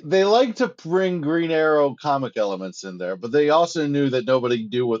 They like to bring Green Arrow comic elements in there, but they also knew that nobody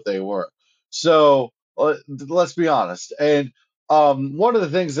knew what they were. So let's be honest. And one of the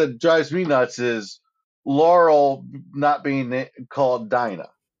things that drives me nuts is Laurel not being called Dinah.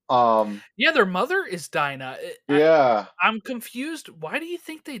 Yeah, their mother is Dinah. Yeah. I'm confused. Why do you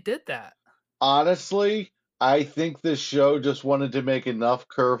think they did that? Honestly, I think this show just wanted to make enough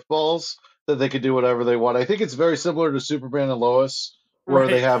curveballs that they could do whatever they want. I think it's very similar to Superman and Lois, where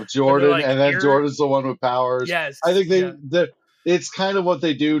they Right. have Where they're Jordan, like, and then here, Jordan's the one with powers. yes, I think yeah. it's kind of what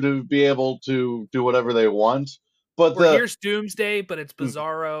they do to be able to do whatever they want. But Or here's Doomsday, but it's Mm.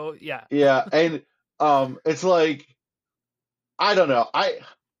 Bizarro. Yeah. Yeah, and it's like, I don't know.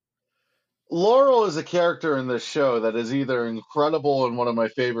 Laurel is a character in this show that is either incredible and one of my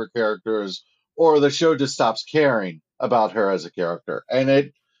favorite characters, or the show just stops caring about her as a character.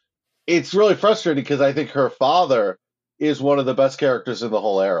 And it's really frustrating because I think her father is one of the best characters in the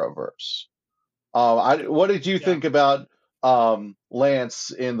whole Arrowverse. What did you Yeah. think about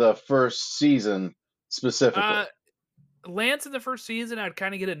Lance in the first season specifically? Lance in the first season, I'd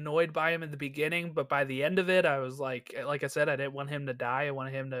kind of get annoyed by him in the beginning, but by the end of it, I was like I said, I didn't want him to die. I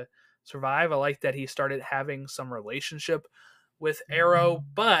wanted him to survive. I like that he started having some relationship with Arrow,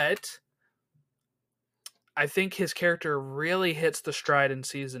 but I think his character really hits the stride in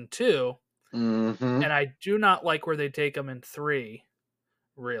season 2, Mm-hmm. and I do not like where they take him in 3,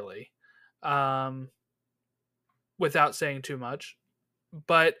 really, without saying too much.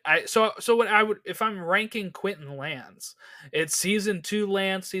 But so what I would, if I'm ranking Quentin Lance, it's season 2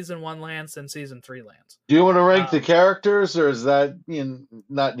 Lance, season 1 Lance, and season 3 Lance. Do you want to rank the characters, or is that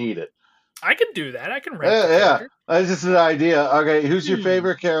not needed? I can do that. I can rank the characters. That's just an idea. Okay, who's your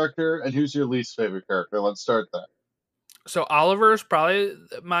favorite character and who's your least favorite character? Let's start there. So Oliver's probably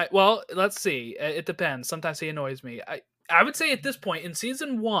well, let's see. It depends. Sometimes he annoys me. I would say at this point in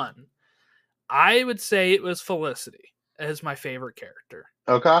season 1, I would say it was Felicity as my favorite character.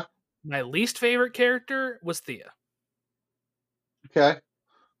 Okay. My least favorite character was Thea. Okay.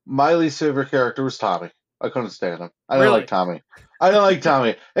 My least favorite character was Tommy. I couldn't stand him. I don't like Tommy.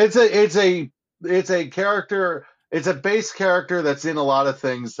 It's a character. It's a base character that's in a lot of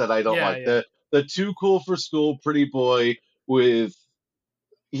things that I don't like. Yeah. The too cool for school pretty boy with,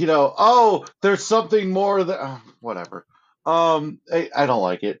 there's something more that whatever. I don't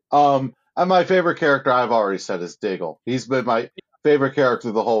like it. And my favorite character I've already said is Diggle. He's been my favorite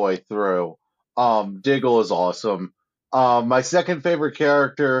character the whole way through. Diggle is awesome. My second favorite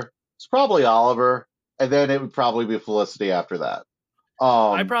character is probably Oliver, and then it would probably be Felicity after that.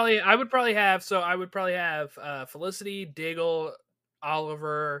 I would probably have Felicity, Diggle,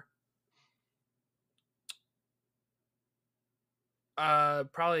 Oliver,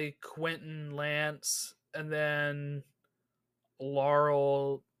 probably Quentin Lance, and then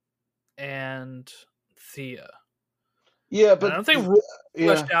Laurel and Thea. Yeah, but I don't think Roy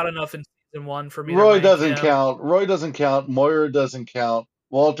fleshed out enough in season 1 for me. Roy doesn't count. Roy doesn't count. Moira doesn't count.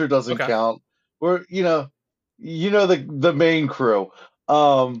 Walter doesn't count. We're the main crew.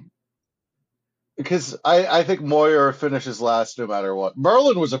 Because I think Moira finishes last no matter what.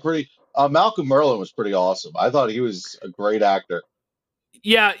 Merlin was Malcolm Merlin was pretty awesome. I thought he was a great actor.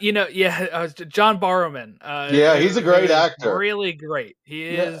 Yeah, John Barrowman. He's a great actor. Really great. He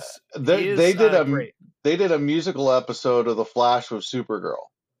is. They great. They did a musical episode of The Flash with Supergirl.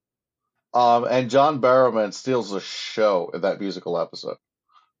 And John Barrowman steals the show in that musical episode.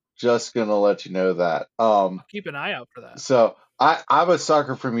 Just gonna let you know that. Keep an eye out for that. So I'm a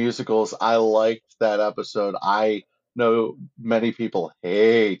sucker for musicals. I liked that episode. I know many people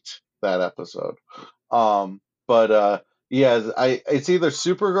hate that episode. But yeah, it's either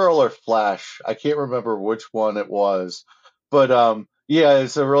Supergirl or Flash. I can't remember which one it was. But yeah,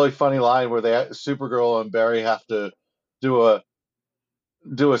 it's a really funny line where Supergirl and Barry have to do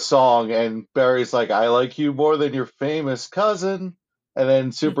a song, and Barry's like, "I like you more than your famous cousin," and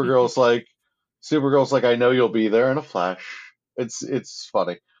then Supergirl's like, "I know you'll be there in a flash." It's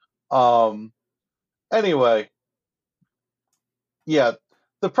funny. Um, anyway, yeah,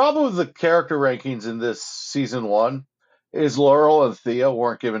 the problem with the character rankings in this season one is Laurel and Thea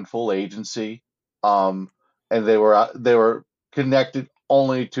weren't given full agency, and they were connected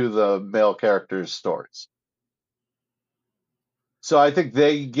only to the male characters' stories. So I think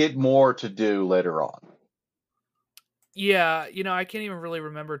they get more to do later on. Yeah, I can't even really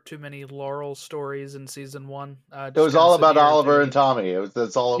remember too many Laurel stories in season one. It was all about Oliver and Tommy.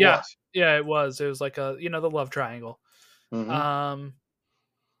 That's all it was. Yeah, it was. It was like the love triangle. Mm-hmm.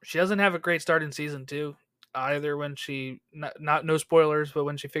 She doesn't have a great start in season two either. When she not no spoilers, but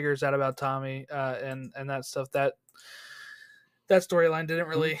when she figures out about Tommy and that stuff, that storyline didn't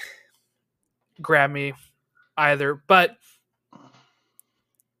really grab me either. But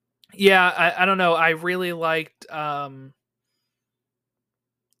yeah, I don't know. I really liked. I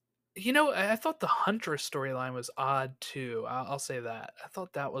thought the Huntress storyline was odd too. I'll say that. I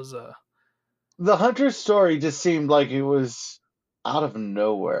thought that was The Hunter story just seemed like it was out of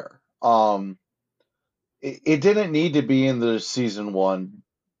nowhere. It didn't need to be in the season one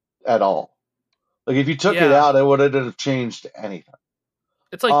at all. Like if you took it out, it wouldn't have changed anything.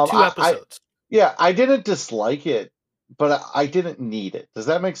 It's like 2 episodes. I didn't dislike it, but I didn't need it. Does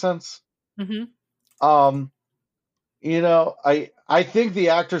that make sense? Mm-hmm. I think the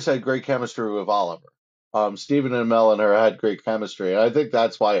actors had great chemistry with Oliver. Stephen and Mel and her had great chemistry, and I think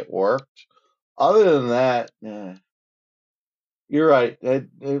that's why it worked. Other than that, you're right.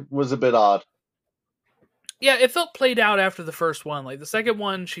 It was a bit odd. Yeah, it felt played out after the first one. Like the second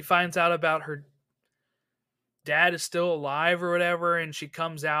one, she finds out about her dad is still alive or whatever, and she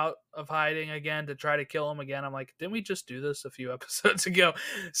comes out of hiding again to try to kill him again. I'm like, didn't we just do this a few episodes ago?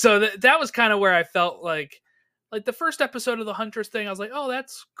 So that was kind of where I felt like the first episode of the Huntress thing, I was like, oh,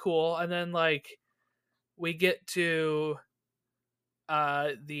 that's cool. And then like we get to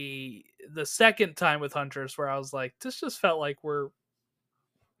the second time with Huntress where I was like, this just felt like we're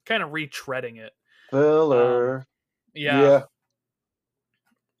kind of retreading it. Filler. Yeah.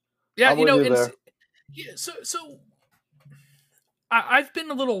 Yeah, so I've been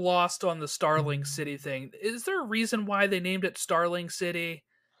a little lost on the Starling City thing. Is there a reason why they named it Starling City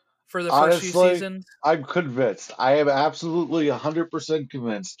for the first few seasons? I'm convinced. I am absolutely 100%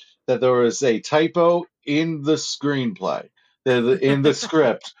 convinced that there was a typo in the screenplay, in the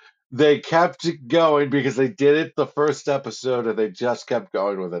script. They kept it going because they did it the first episode and they just kept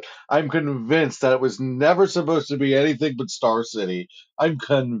going with it. I'm convinced that it was never supposed to be anything but Star City. I'm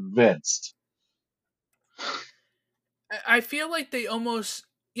convinced. I feel like they almost,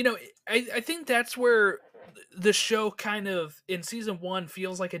 I think that's where the show kind of in season one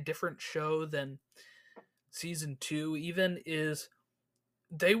feels like a different show than season two even is.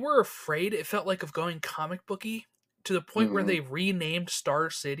 They were afraid, it felt like, of going comic booky to the point where they renamed Star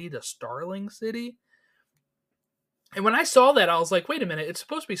City to Starling City. And when I saw that, I was like, wait a minute, it's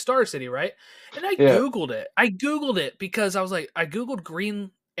supposed to be Star City, right? And I Googled it. I Googled it because I was like, I Googled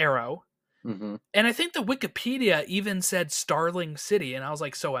Green Arrow. Mm-hmm. And I think the Wikipedia even said Starling City. And I was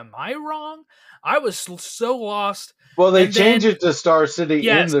like, so am I wrong? I was so lost. Well, they changed it to Star City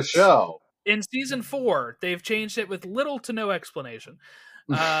in the show. In season 4, they've changed it with little to no explanation.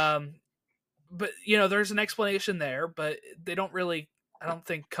 But, there's an explanation there, but they don't really, I don't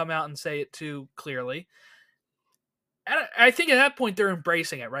think, come out and say it too clearly. And I think at that point they're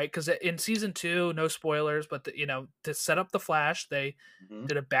embracing it, right? Because in season 2, no spoilers, but to set up the Flash, they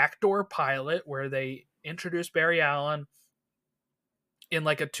did a backdoor pilot where they introduced Barry Allen in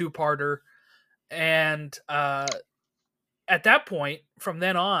like a 2-parter, and at that point, from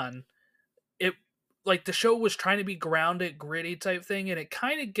then on, it like the show was trying to be grounded, gritty type thing, and it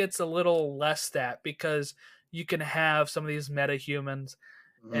kind of gets a little less that because you can have some of these metahumans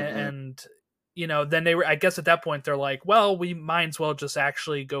and. Then I guess at that point they're like, well, we might as well just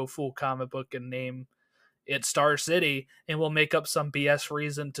actually go full comic book and name it Star City, and we'll make up some BS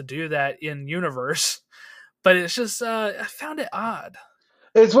reason to do that in universe. But it's just, I found it odd.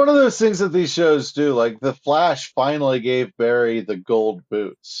 It's one of those things that these shows do. Like the Flash finally gave Barry the gold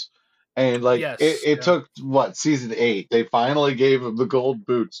boots, and like it took season 8. They finally gave him the gold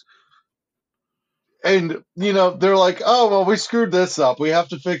boots. and they're like, oh well, we screwed this up. We have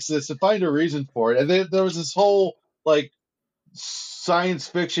to fix this and find a reason for it. And then there was this whole like science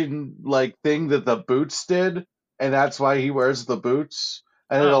fiction like thing that the boots did, and that's why he wears the boots,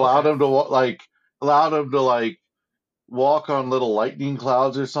 and it Oh, allowed okay. him to walk on little lightning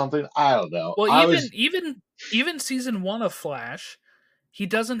clouds or something. I don't know. Well, I was even season 1 of Flash, he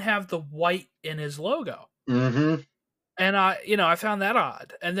doesn't have the white in his logo. mm-hmm. And I found that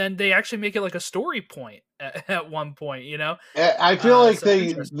odd. And then they actually make it like a story point at one point, I feel like so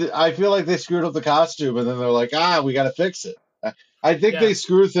interesting. I feel like they screwed up the costume, and then they're like, we got to fix it. I think Yeah. they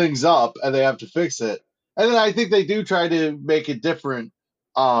screw things up, and they have to fix it. And then I think they do try to make it different.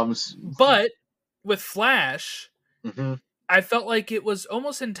 But with Flash, Mm-hmm. I felt like it was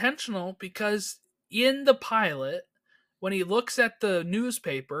almost intentional because in the pilot, when he looks at the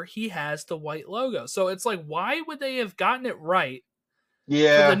newspaper, he has the white logo. So it's like, why would they have gotten it right for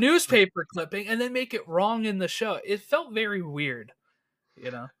Yeah. the newspaper clipping and then make it wrong in the show? It felt very weird,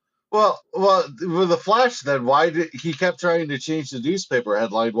 Well, with the Flash, then why did he kept trying to change the newspaper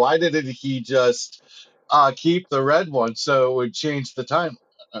headline? Why didn't he just keep the red one so it would change the time?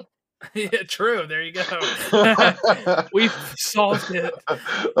 Yeah, true. There you go. We've solved it.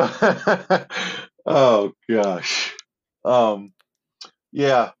 Oh gosh.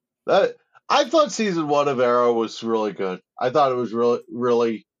 Yeah. I thought season 1 of Arrow was really good. I thought it was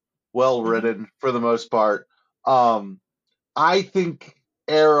really well written for the most part. I think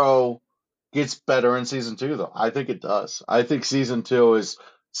Arrow gets better in season 2 though. I think it does. I think season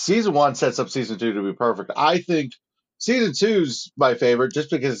 1 sets up season 2 to be perfect. I think season 2's my favorite just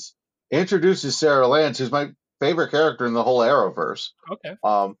because it introduces Sarah Lance, who's my favorite character in the whole Arrowverse. Okay.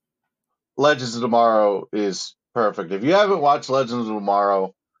 Legends of Tomorrow is perfect. If you haven't watched Legends of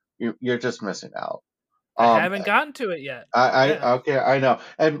Tomorrow, you're just missing out. I haven't gotten to it yet. Okay, I know.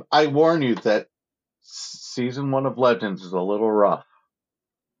 And I warn you that season 1 of Legends is a little rough.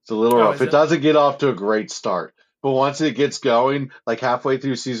 It's a little rough. It doesn't get off to a great start. But once it gets going, like halfway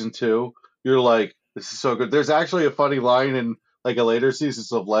through season 2, you're like, this is so good. There's actually a funny line in like a later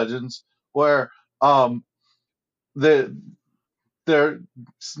seasons of Legends where they're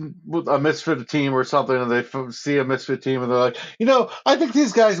a misfit team or something, and they see a misfit team, and they're like, I think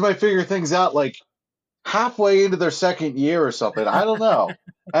these guys might figure things out like halfway into their second year or something. I don't know.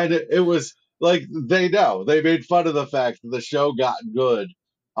 And it was like they made fun of the fact that the show got good,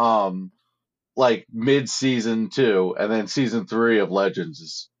 like mid season 2, and then season 3 of Legends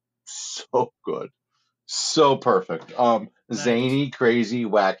is so good, so perfect. Nice. Zany, crazy,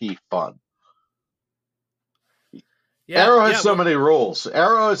 wacky, fun. Yeah, Arrow has so many rules.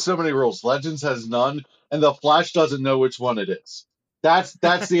 Legends has none, and the Flash doesn't know which one it is. That's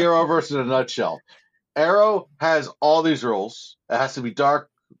the Arrowverse in a nutshell. Arrow has all these rules. It has to be dark,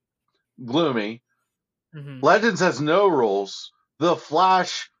 gloomy. Mm-hmm. Legends has no rules. The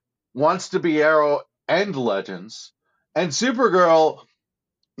Flash wants to be Arrow and Legends, and Supergirl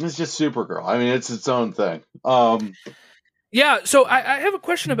is just Supergirl. I mean, it's its own thing. Yeah. So I have a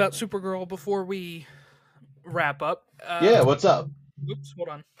question about Supergirl before we wrap up. Yeah, what's up? Oops, hold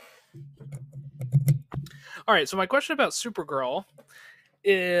on. All right, so my question about Supergirl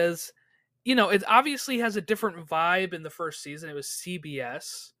is, it obviously has a different vibe in the first season. It was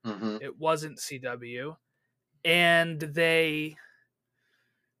CBS. Mm-hmm. It wasn't CW. And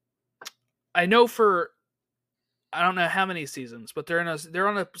I know for, I don't know how many seasons, but they're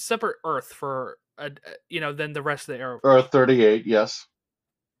on a separate Earth for, than the rest of the Arrowverse. Earth 38, yes.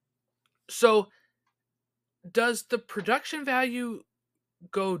 So, does the production value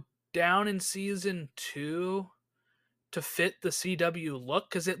go down in season 2 to fit the CW look?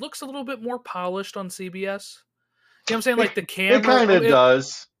 Because it looks a little bit more polished on CBS. You know what I'm saying? Like the camera. It kind of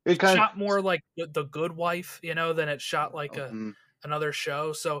does. It shot more like The Good Wife, than it shot like another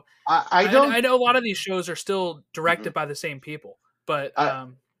show. So I know a lot of these shows are still directed by the same people. But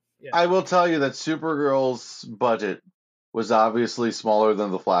I will tell you that Supergirl's budget was obviously smaller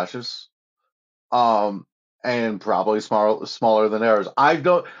than the Flash's. And probably smaller than Arrow's.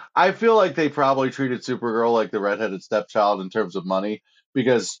 I feel like they probably treated Supergirl like the redheaded stepchild in terms of money,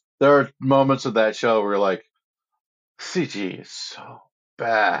 because there are moments of that show where like CG is so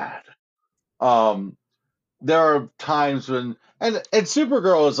bad. There are times when and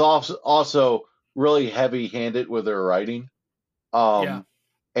Supergirl is also really heavy-handed with her writing.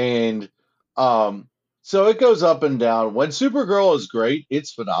 And so it goes up and down. When Supergirl is great,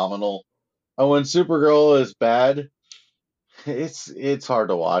 it's phenomenal. And when Supergirl is bad, it's hard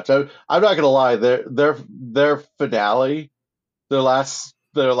to watch. I'm not gonna lie. Their finale, their last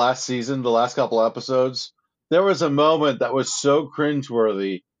season, the last couple episodes, there was a moment that was so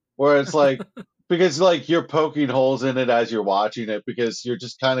cringeworthy, where it's like because like you're poking holes in it as you're watching it because you're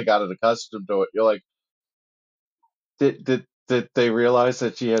just kind of gotten accustomed to it. You're like, did they realize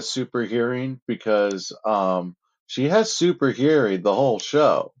that she has super hearing? Because she has super hearing the whole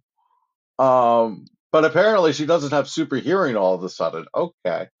show. But apparently she doesn't have super hearing all of a sudden.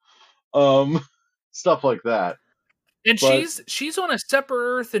 Okay. Um stuff like that. And But she's on a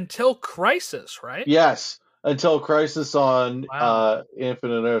separate Earth until Crisis, right? yes, until Crisis on Wow.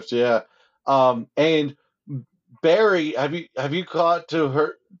 Infinite Earths, yeah. And Barry, have you caught to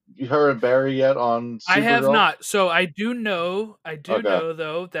her and Barry yet on I have Supergirl? not. So I do know Okay.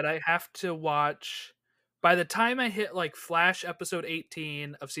 though that I have to watch by the time I hit like Flash episode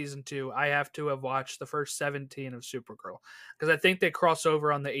 18 of season 2, I have to have watched the first 17 of Supergirl because I think they cross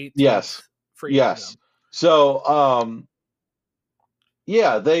over on the 18th Yes. for each of Yes. them. So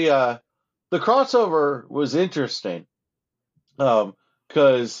yeah, they the crossover was interesting.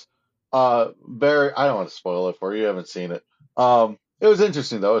 Because Barry, I don't want to spoil it for you. You haven't seen it. It was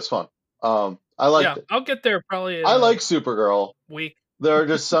interesting though. It was fun. I liked Yeah, it. I'll get there probably in I a like Supergirl. week. There are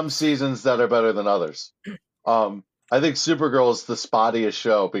just some seasons that are better than others. I think Supergirl is the spottiest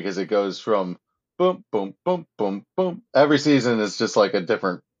show because it goes from boom, boom, boom, boom, boom. Every season is just like a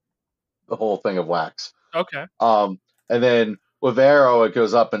different the whole thing of wax. Okay. And then with Arrow it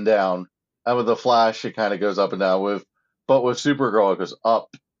goes up and down, and with the Flash it kind of goes up and down. But with Supergirl it goes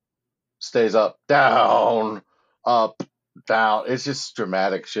up, stays up, down, up, down. It's just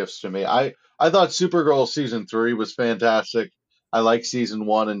dramatic shifts to me. I thought Supergirl season 3 was fantastic. I like season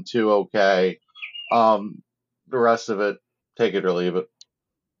 1 and 2 okay. The rest of it, take it or leave it.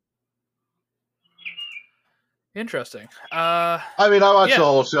 Interesting. I mean, I watched the Yeah.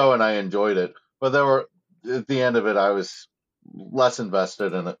 whole show and I enjoyed it, but there were at the end of it, I was less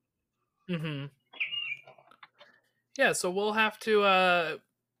invested in it. Mm-hmm. Yeah, so we'll have to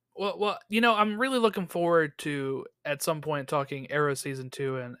well, I'm really looking forward to at some point talking Arrow season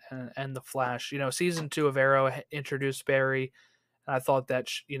 2 and the Flash. Season 2 of Arrow introduced Barry, and I thought that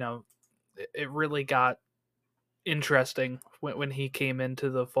it really got interesting when he came into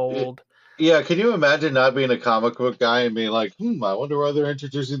the fold. Yeah, can you imagine not being a comic book guy and being like, I wonder why they're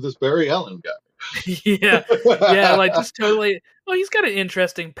introducing this Barry Allen yeah, guy? like just totally. Well, he's got an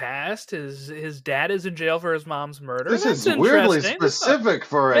interesting past. His dad is in jail for his mom's murder. This That's is weirdly interesting. specific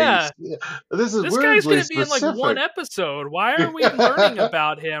for a. Yeah, This is this guy's weirdly going to be in like one specific. episode. Why are we learning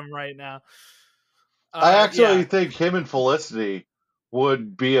about him right now? I actually Yeah. think him and Felicity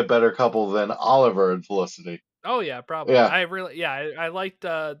would be a better couple than Oliver and Felicity. Oh yeah, probably. Yeah, I liked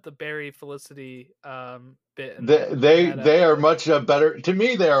the Barry Felicity bit in they that they are episode. much better to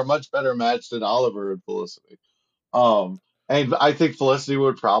me. They are a much better match than Oliver and Felicity. And I think Felicity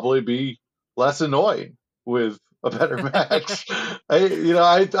would probably be less annoying with a better match. I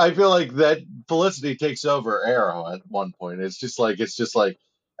feel like that Felicity takes over Arrow at one point. It's just like,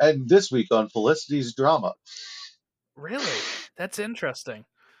 and this week on Felicity's drama. Really? That's interesting.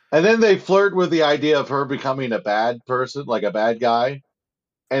 And then they flirt with the idea of her becoming a bad person, like a bad guy.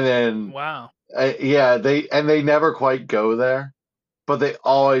 And then, Wow. they never quite go there, but they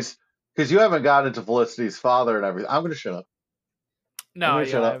always, because you haven't got into Felicity's father and everything. I'm going to shut up. I'm No, going to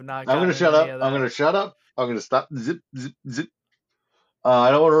yeah, shut I up. have not I'm going to gotten shut into any up. of I'm that. going to shut up. I'm going to stop. Zip, zip, zip.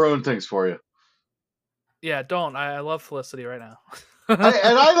 I don't want to ruin things for you. Yeah, don't. I love Felicity right now.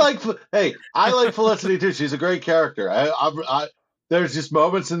 I like Felicity too. She's a great character. There's just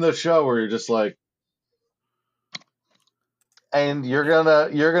moments in the show where you're just like, and you're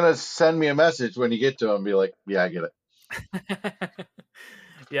gonna send me a message when you get to him and be like, yeah, I get it.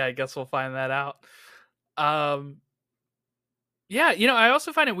 Yeah, I guess we'll find that out. Yeah, I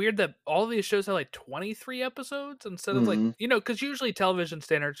also find it weird that all of these shows have like 23 episodes instead of like, Hmm. because usually television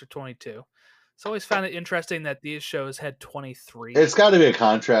standards are 22. So I always found it interesting that these shows had 23. It's got to be a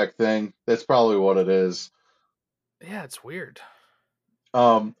contract thing. That's probably what it is. Yeah, it's weird.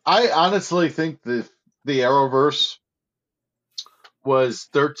 I honestly think the Arrowverse was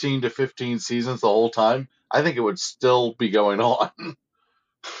 13 to 15 seasons the whole time. I think it would still be going on.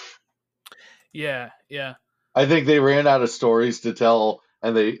 Yeah. I think they ran out of stories to tell,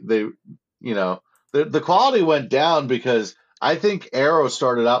 and the quality went down because I think Arrow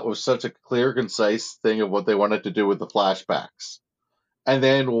started out with such a clear, concise thing of what they wanted to do with the flashbacks, and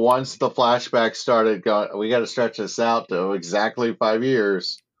then once the flashbacks started going, we got to stretch this out to exactly 5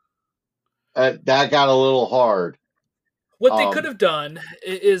 years. That got a little hard. What they could have done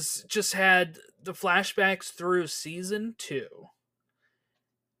is just had the flashbacks through season 2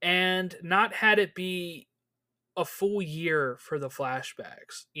 and not had it be a full year for the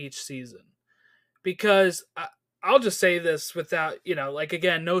flashbacks each season. Because I'll just say this without, like,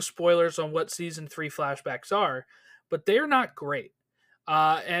 again, no spoilers on what season 3 flashbacks are, but they're not great.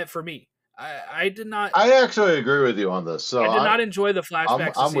 And for me, I did not. I actually agree with you on this. So I did not enjoy the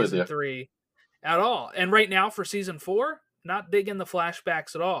flashbacks I'm of with season you. 3 at all. And right now for season 4, not digging the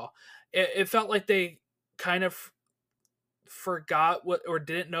flashbacks at all. It felt like they kind of forgot what, or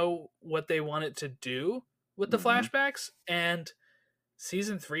didn't know what they wanted to do with the flashbacks. And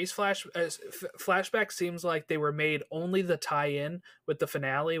season 3's flashback seems like they were made only the tie-in with the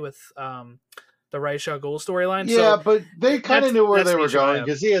finale with the Ra's al Ghul storyline. Yeah, So but they kind of knew where they the were issue I going have.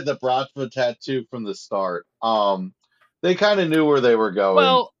 because he had the Bratva tattoo from the start. They kind of knew where they were going.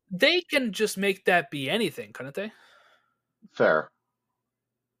 Well, they can just make that be anything, couldn't they? Fair.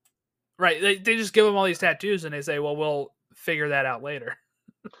 Right. They just give them all these tattoos and they say, well, we'll figure that out later.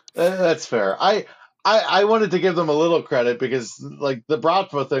 That's fair. I wanted to give them a little credit because like the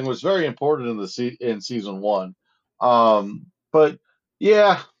Bratva thing was very important in season 1. But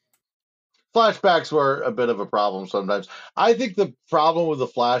yeah, flashbacks were a bit of a problem sometimes. I think the problem with the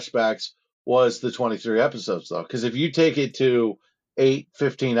flashbacks was the 23 episodes though, because if you take it to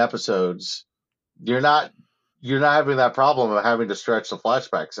 15 episodes, you're not having that problem of having to stretch the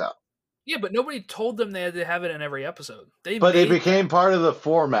flashbacks out. Yeah, but nobody told them they had to have it in every episode. But it became part of the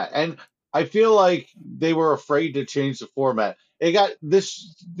format, and I feel like they were afraid to change the format. It got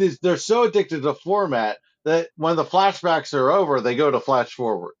this they're so addicted to format that when the flashbacks are over, they go to flash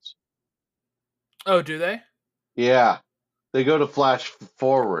forwards. Oh, do they? Yeah, they go to flash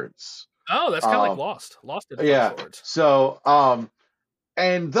forwards. Oh, that's kind of like Lost. Lost did flash forwards. So,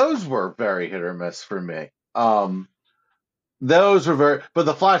 and those were very hit or miss for me. Those were but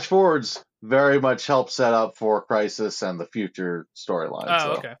the flash forwards very much help set up for Crisis and the future storyline.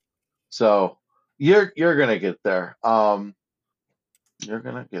 Oh, okay. So you're gonna get there. You're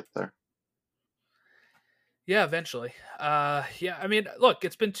gonna get there. Yeah, eventually. Yeah, I mean, look,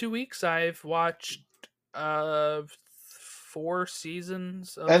 it's been 2 weeks. I've watched 4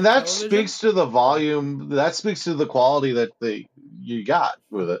 seasons of and that television. speaks to the volume. That speaks to the quality that you got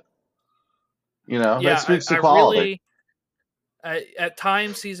with it. That speaks to quality. At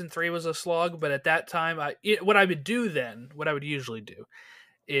times, season 3 was a slog, but at that time, what I would usually do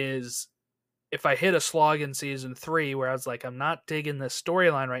is if I hit a slog in season 3 where I was like, I'm not digging this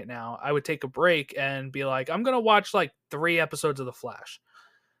storyline right now, I would take a break and be like, I'm going to watch like 3 episodes of The Flash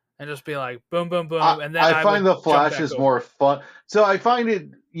and just be like, boom, boom, boom. And then I find The Flash is more fun. So I find it,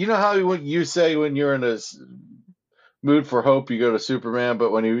 how you say when you're in a mood for hope, you go to Superman,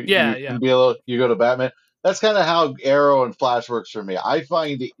 but when you can be you go to Batman. That's kind of how Arrow and Flash works for me. I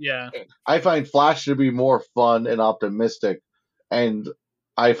find Flash to be more fun and optimistic, and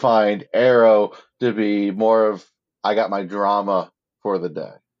I find Arrow to be more of I got my drama for the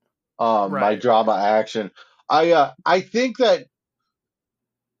day, my drama action. I think that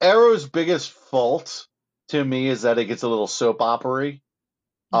Arrow's biggest fault to me is that it gets a little soap opera-y,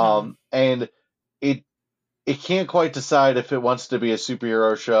 and it can't quite decide if it wants to be a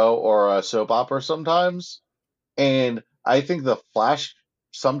superhero show or a soap opera sometimes. And I think the Flash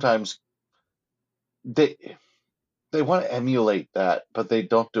sometimes they want to emulate that, but they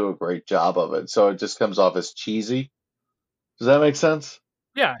don't do a great job of it. So it just comes off as cheesy. Does that make sense?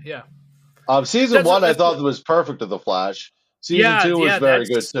 Yeah. Season 1 I thought was perfect of the Flash. Season 2 was very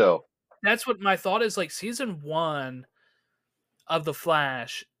good too. That's what my thought is. Like season 1 of the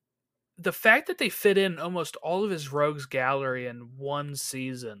Flash, the fact that they fit in almost all of his rogues gallery in one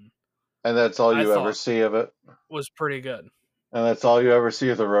season, and that's all you ever see of it, was pretty good. And that's all you ever see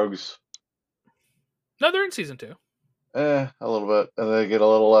of the rogues. No, they're in season 2. A little bit, and they get a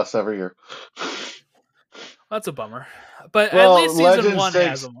little less every year. That's a bummer. But at least season 1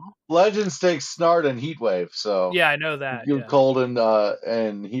 has them all. Legends takes Snart and Heatwave, so yeah, I know that. Cold and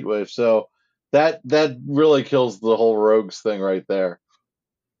Heatwave, so that really kills the whole rogues thing right there.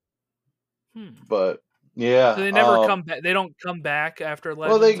 But yeah, so they never come back. They don't come back after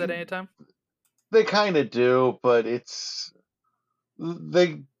Legends at any time. They kind of do, but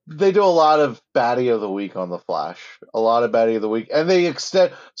they do a lot of baddie of the week on the Flash, a lot of baddie of the week, and they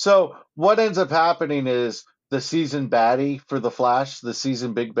extend. So what ends up happening is the season baddie for the Flash, the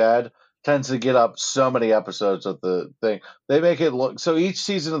season big bad, tends to get up so many episodes of the thing. They make it look so each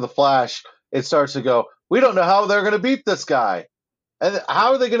season of the Flash, it starts to go. We don't know how they're going to beat this guy. And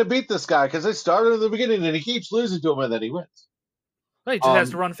how are they going to beat this guy? Because they started at the beginning, and he keeps losing to him, and then he wins. Well, he just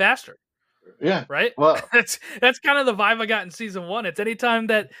has to run faster. Yeah. Right? Well, that's kind of the vibe I got in season 1. It's anytime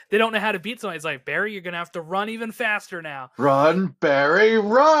that they don't know how to beat somebody, it's like, Barry, you're going to have to run even faster now. Run, Barry,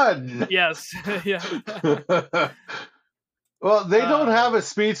 run! Yes. Yeah. Well, they don't Uh, have a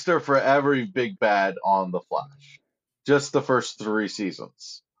speedster for every big bad on the Flash. Just the first 3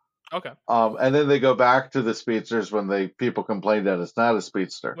 seasons. Okay. And then they go back to the speedsters when people complain that it's not a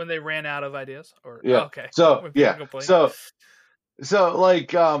speedster. When they ran out of ideas, or Yeah. okay. So When people yeah. complain. So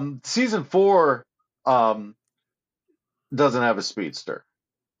like season 4 doesn't have a speedster.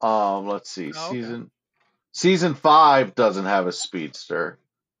 Let's see. Oh, okay. Season 5 doesn't have a speedster.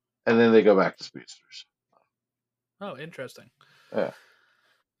 And then they go back to speedsters. Oh, interesting. Yeah.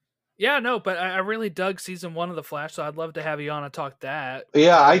 Yeah, no, but I really dug season 1 of The Flash, so I'd love to have you on and talk that.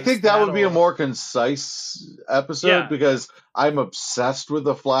 Yeah, I because think that would be a that'll- more concise episode Yeah, because I'm obsessed with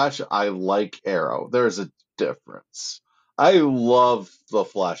the Flash. I like Arrow. There's a difference. I love the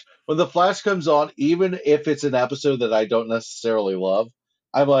Flash. When the Flash comes on, even if it's an episode that I don't necessarily love,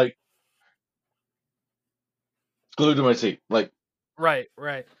 I'm like glued to my seat. Like right.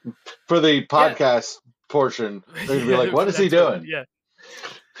 for the podcast portion, they're gonna be like, "What is he That's what- doing?"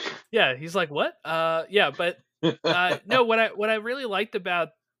 Yeah. He's like, what? Yeah, but no. What I really liked about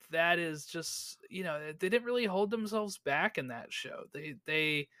that is just they didn't really hold themselves back in that show.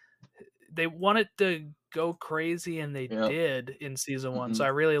 They wanted to go crazy, and they Yeah. did in season 1. Mhm. So I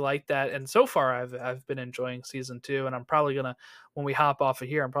really like that. And so far, I've been enjoying season 2, and I'm probably gonna, when we hop off of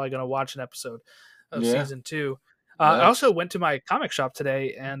here, I'm probably gonna watch an episode of Yeah. season 2. I also went to my comic shop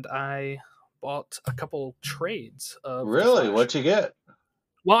today, and I bought a couple trades of The Really? Flash. What'd you get?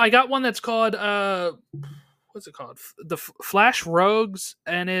 Well, I got one that's called what's it called? The Flash Rogues,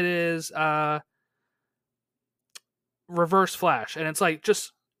 and it is Reverse Flash, and it's like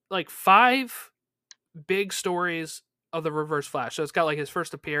just like 5 big stories of the Reverse Flash. So it's got like his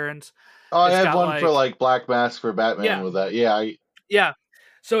first appearance. Oh, I It's had got, one for like Black Mask for Batman Yeah. with that. Yeah. Yeah.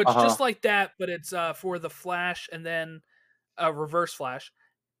 So it's Uh-huh. just like that, but it's for the Flash and then Reverse Flash.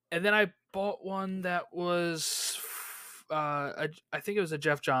 And then I bought one that was I think it was a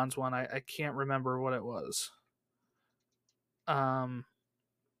Jeff Johns one. I can't remember what it was. I'll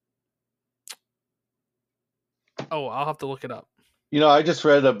have to look it up. I just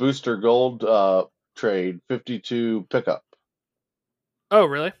read a Booster Gold trade, 52 pickup. Oh,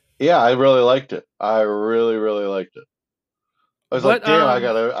 really? Yeah, I really liked it. I really, really liked it. I was like, What, damn, I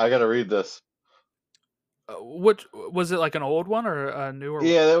gotta read this. What was it, like an old one or a newer one?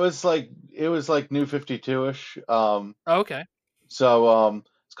 Yeah, it was like new 52-ish. Oh, okay. So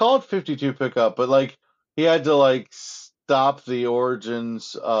it's called 52 pickup, but like he had to like stop the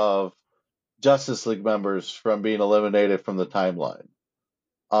origins of Justice League members from being eliminated from the timeline.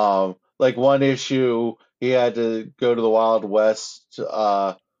 Like one issue, he had to go to the Wild West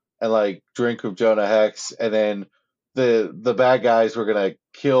and like drink with Jonah Hex, and then the bad guys were gonna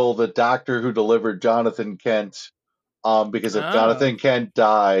kill the doctor who delivered Jonathan Kent. Because if Jonathan Kent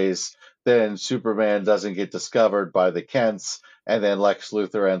dies, then Superman doesn't get discovered by the Kents, and then Lex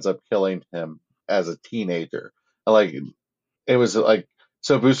Luthor ends up killing him as a teenager. And like it was like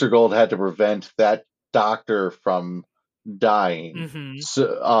so Booster Gold had to prevent that doctor from dying. Mm-hmm.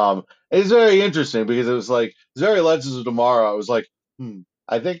 So it's very interesting because it was like it's very Legends of Tomorrow. I was like,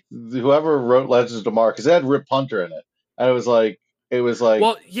 I think whoever wrote Legends of Tomorrow, because it had Rip Hunter in it, and it was like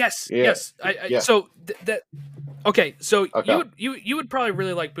well, yes. So that okay. So Okay. you would probably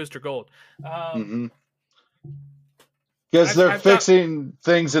really like Booster Gold. Because they're I've fixing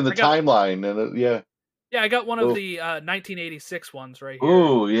things in the timeline, and yeah. Yeah, I got one of the 1986 ones right here.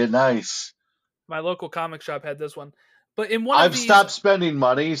 Ooh, yeah, nice. My local comic shop had this one, but in one I've of these, stopped spending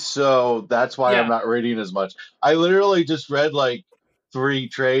money, so that's why I'm not reading as much. I literally just read like 3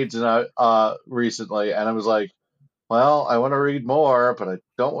 trades and recently, and I was like, well, I want to read more, but I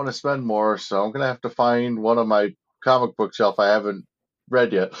don't want to spend more, so I'm gonna have to find one on my comic book shelf I haven't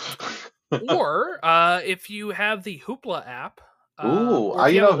read yet. or if you have the Hoopla app, Ooh, or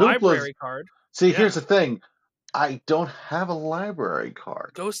if you have a Hoopla's library card. See, here's the thing. I don't have a library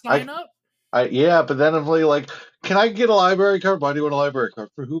card. Go sign up. Yeah, but then I'm really like, can I get a library card? Why do you want a library card?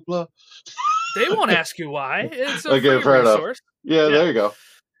 For Hoopla? They won't ask you why. It's a Okay, free fair enough. resource. Yeah, there you go.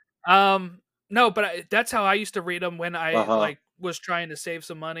 No, but that's how I used to read them when I Uh-huh. was trying to save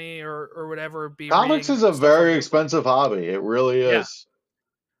some money or whatever. Comics is a very expensive hobby. It really is.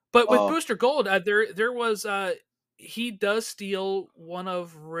 But with Booster Gold, there was he does steal one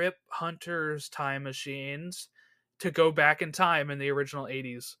of Rip Hunter's time machines to go back in time in the original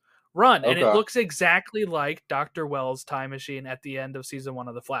 80s run, and it looks exactly like Dr. Wells' time machine at the end of season 1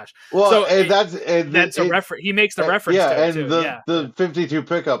 of The Flash. Well, so that's a reference. He makes the reference to it too. The 52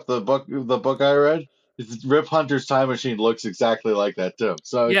 pickup, the book I read, Rip Hunter's time machine looks exactly like that too.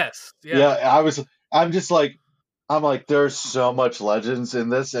 So I'm like, there's so much Legends in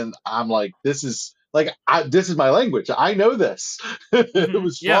this, and I'm like, this is like this is my language. I know this. It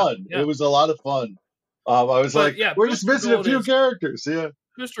was Yeah, fun. yeah. It was a lot of fun. I was But like, yeah, we're just Booster missing a Gold few is characters. Yeah,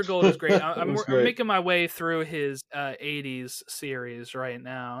 Booster Gold is great. it was I'm great. making my way through his 80s series right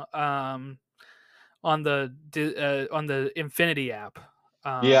now. On the Infinity app.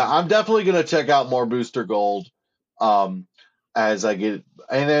 Yeah, I'm definitely gonna check out more Booster Gold. Um, as I get,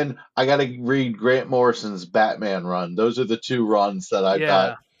 and then I got to read Grant Morrison's Batman run. Those are the two runs that I've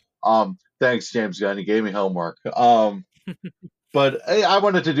got. Yeah. Thanks, James Gunn. He gave me homework. But hey, I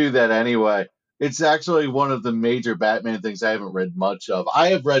wanted to do that anyway. It's actually one of the major Batman things I haven't read much of. I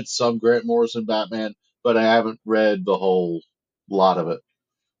have read some Grant Morrison Batman, but I haven't read the whole lot of it.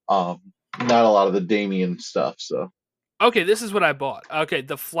 Um, Not a lot of the Damian stuff. So, Okay, this is what I bought. Okay,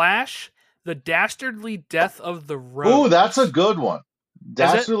 The Flash, The Dastardly Death of the ooh, that's a Rose. good one.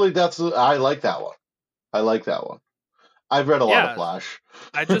 Is it? I like that one. I like that one. I've read a lot of Yeah, Flash.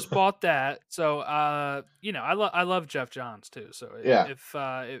 I just bought that. So, I love Jeff Johns too. So Yeah, if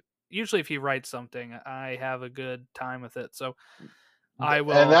usually if he writes something, I have a good time with it. So I and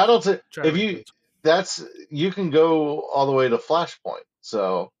will that'll try to if read you those. that's you can go all the way to Flashpoint.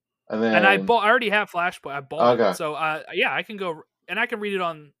 So, and And I then already have Flashpoint. I bought it. okay, So yeah, I can go and I can read it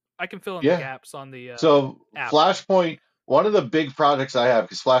on. I can fill in the yeah. gaps on the So app. Flashpoint, one of the big projects I have,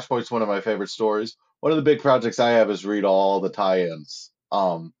 because Flashpoint's one of my favorite stories. One of the big projects I have is read all the tie-ins.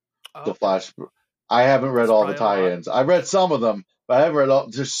 The Okay, Flash. I haven't read that's all the probably a lot. tie-ins. I've read some of them, but I haven't read all.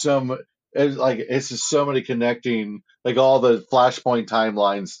 There's some. It's just so many connecting, like all the Flashpoint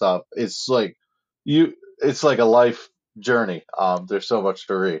timeline stuff. It's like you. It's like a life journey. There's so much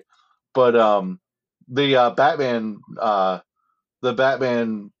to read, but the the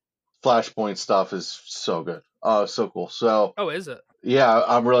Batman Flashpoint stuff is so good. So cool. So Oh, is it? yeah,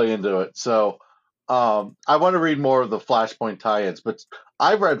 I'm really into it. So I want to read more of the Flashpoint tie-ins, but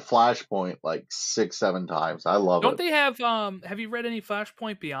I've read Flashpoint like 6, 7 times. I love Don't it. they have you read any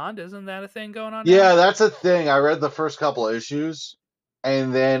Flashpoint Beyond? Isn't that a thing going on now? Yeah, that's a thing. I read the first couple of issues,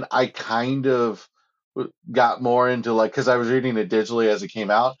 and then I kind of got more into like because I was reading it digitally as it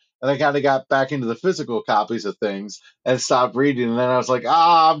came out, and I kind of got back into the physical copies of things and stopped reading. And then I was like,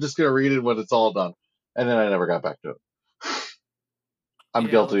 I'm just gonna read it when it's all done, and then I never got back to it. I'm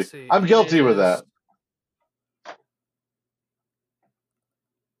Yeah, let's guilty. see. I'm It guilty with is that.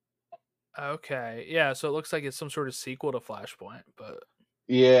 okay. Yeah, so it looks like it's some sort of sequel to Flashpoint, but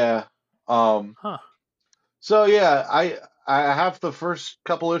Yeah. Um. huh. So yeah, I have the first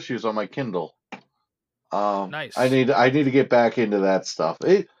couple issues on my Kindle. Nice. I need to get back into that stuff.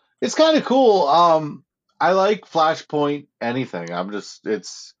 It's kind of cool. I like Flashpoint anything. I'm just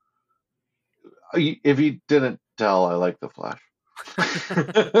it's if you didn't tell, I like the Flash.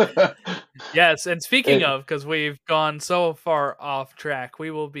 Yes, and speaking It, of, because we've gone so far off track, we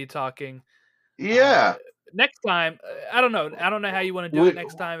will be talking uh yeah, next time. I don't know. I don't know how you want to do it we,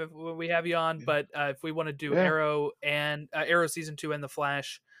 next time if when we have you on, but if we want to do yeah. Arrow and Arrow season 2 and the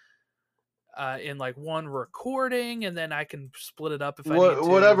Flash in like one recording, and then I can split it up if I need to.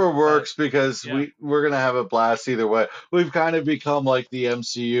 Whatever But works because yeah, we're gonna have a blast either way. We've kind of become like the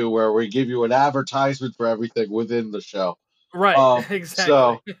MCU where we give you an advertisement for everything within the show. right, exactly.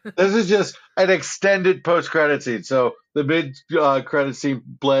 So this is just an extended post-credit scene. So the mid credit scene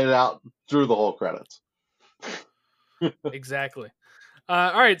played out through the whole credits. Exactly.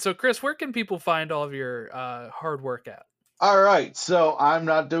 All right, so Chris, where can people find all of your hard work at? All right, so I'm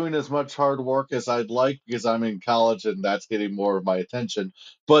not doing as much hard work as I'd like because I'm in college and that's getting more of my attention.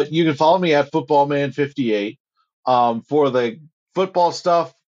 But you can follow me at FootballMan58. For the football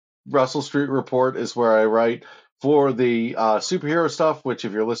stuff, Russell Street Report is where I write. For the superhero stuff, which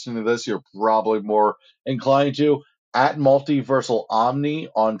if you're listening to this, you're probably more inclined to, at Multiversal Omni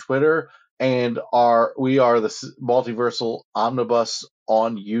on Twitter, and we are the Multiversal Omnibus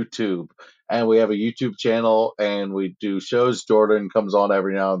on YouTube, and we have a YouTube channel and we do shows. Jordan comes on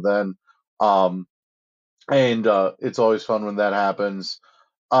every now and then. And it's always fun when that happens.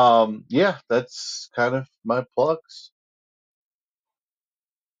 Yeah, that's kind of my plugs.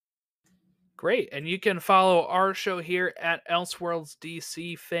 Great, and you can follow our show here at Elseworlds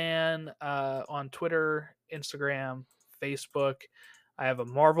DC Fan on Twitter, Instagram, Facebook. I have a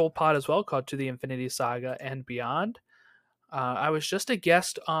Marvel pod as well called To the Infinity Saga and Beyond. I was just a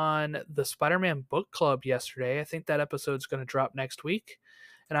guest on the Spider-Man Book Club yesterday. I think that episode's going to drop next week.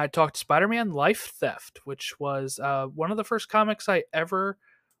 And I talked Spider-Man Life Theft, which was one of the first comics I ever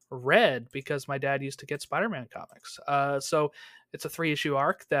read because my dad used to get Spider-Man comics. So it's a 3-issue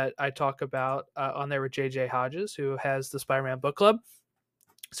arc that I talk about on there with JJ Hodges, who has the Spider-Man Book Club.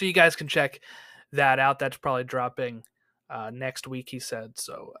 So you guys can check that out. That's probably dropping next week, he said.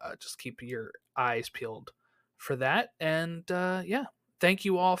 So just keep your eyes peeled for that. And yeah, thank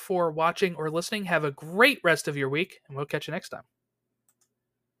you all for watching or listening. Have a great rest of your week, and we'll catch you next time.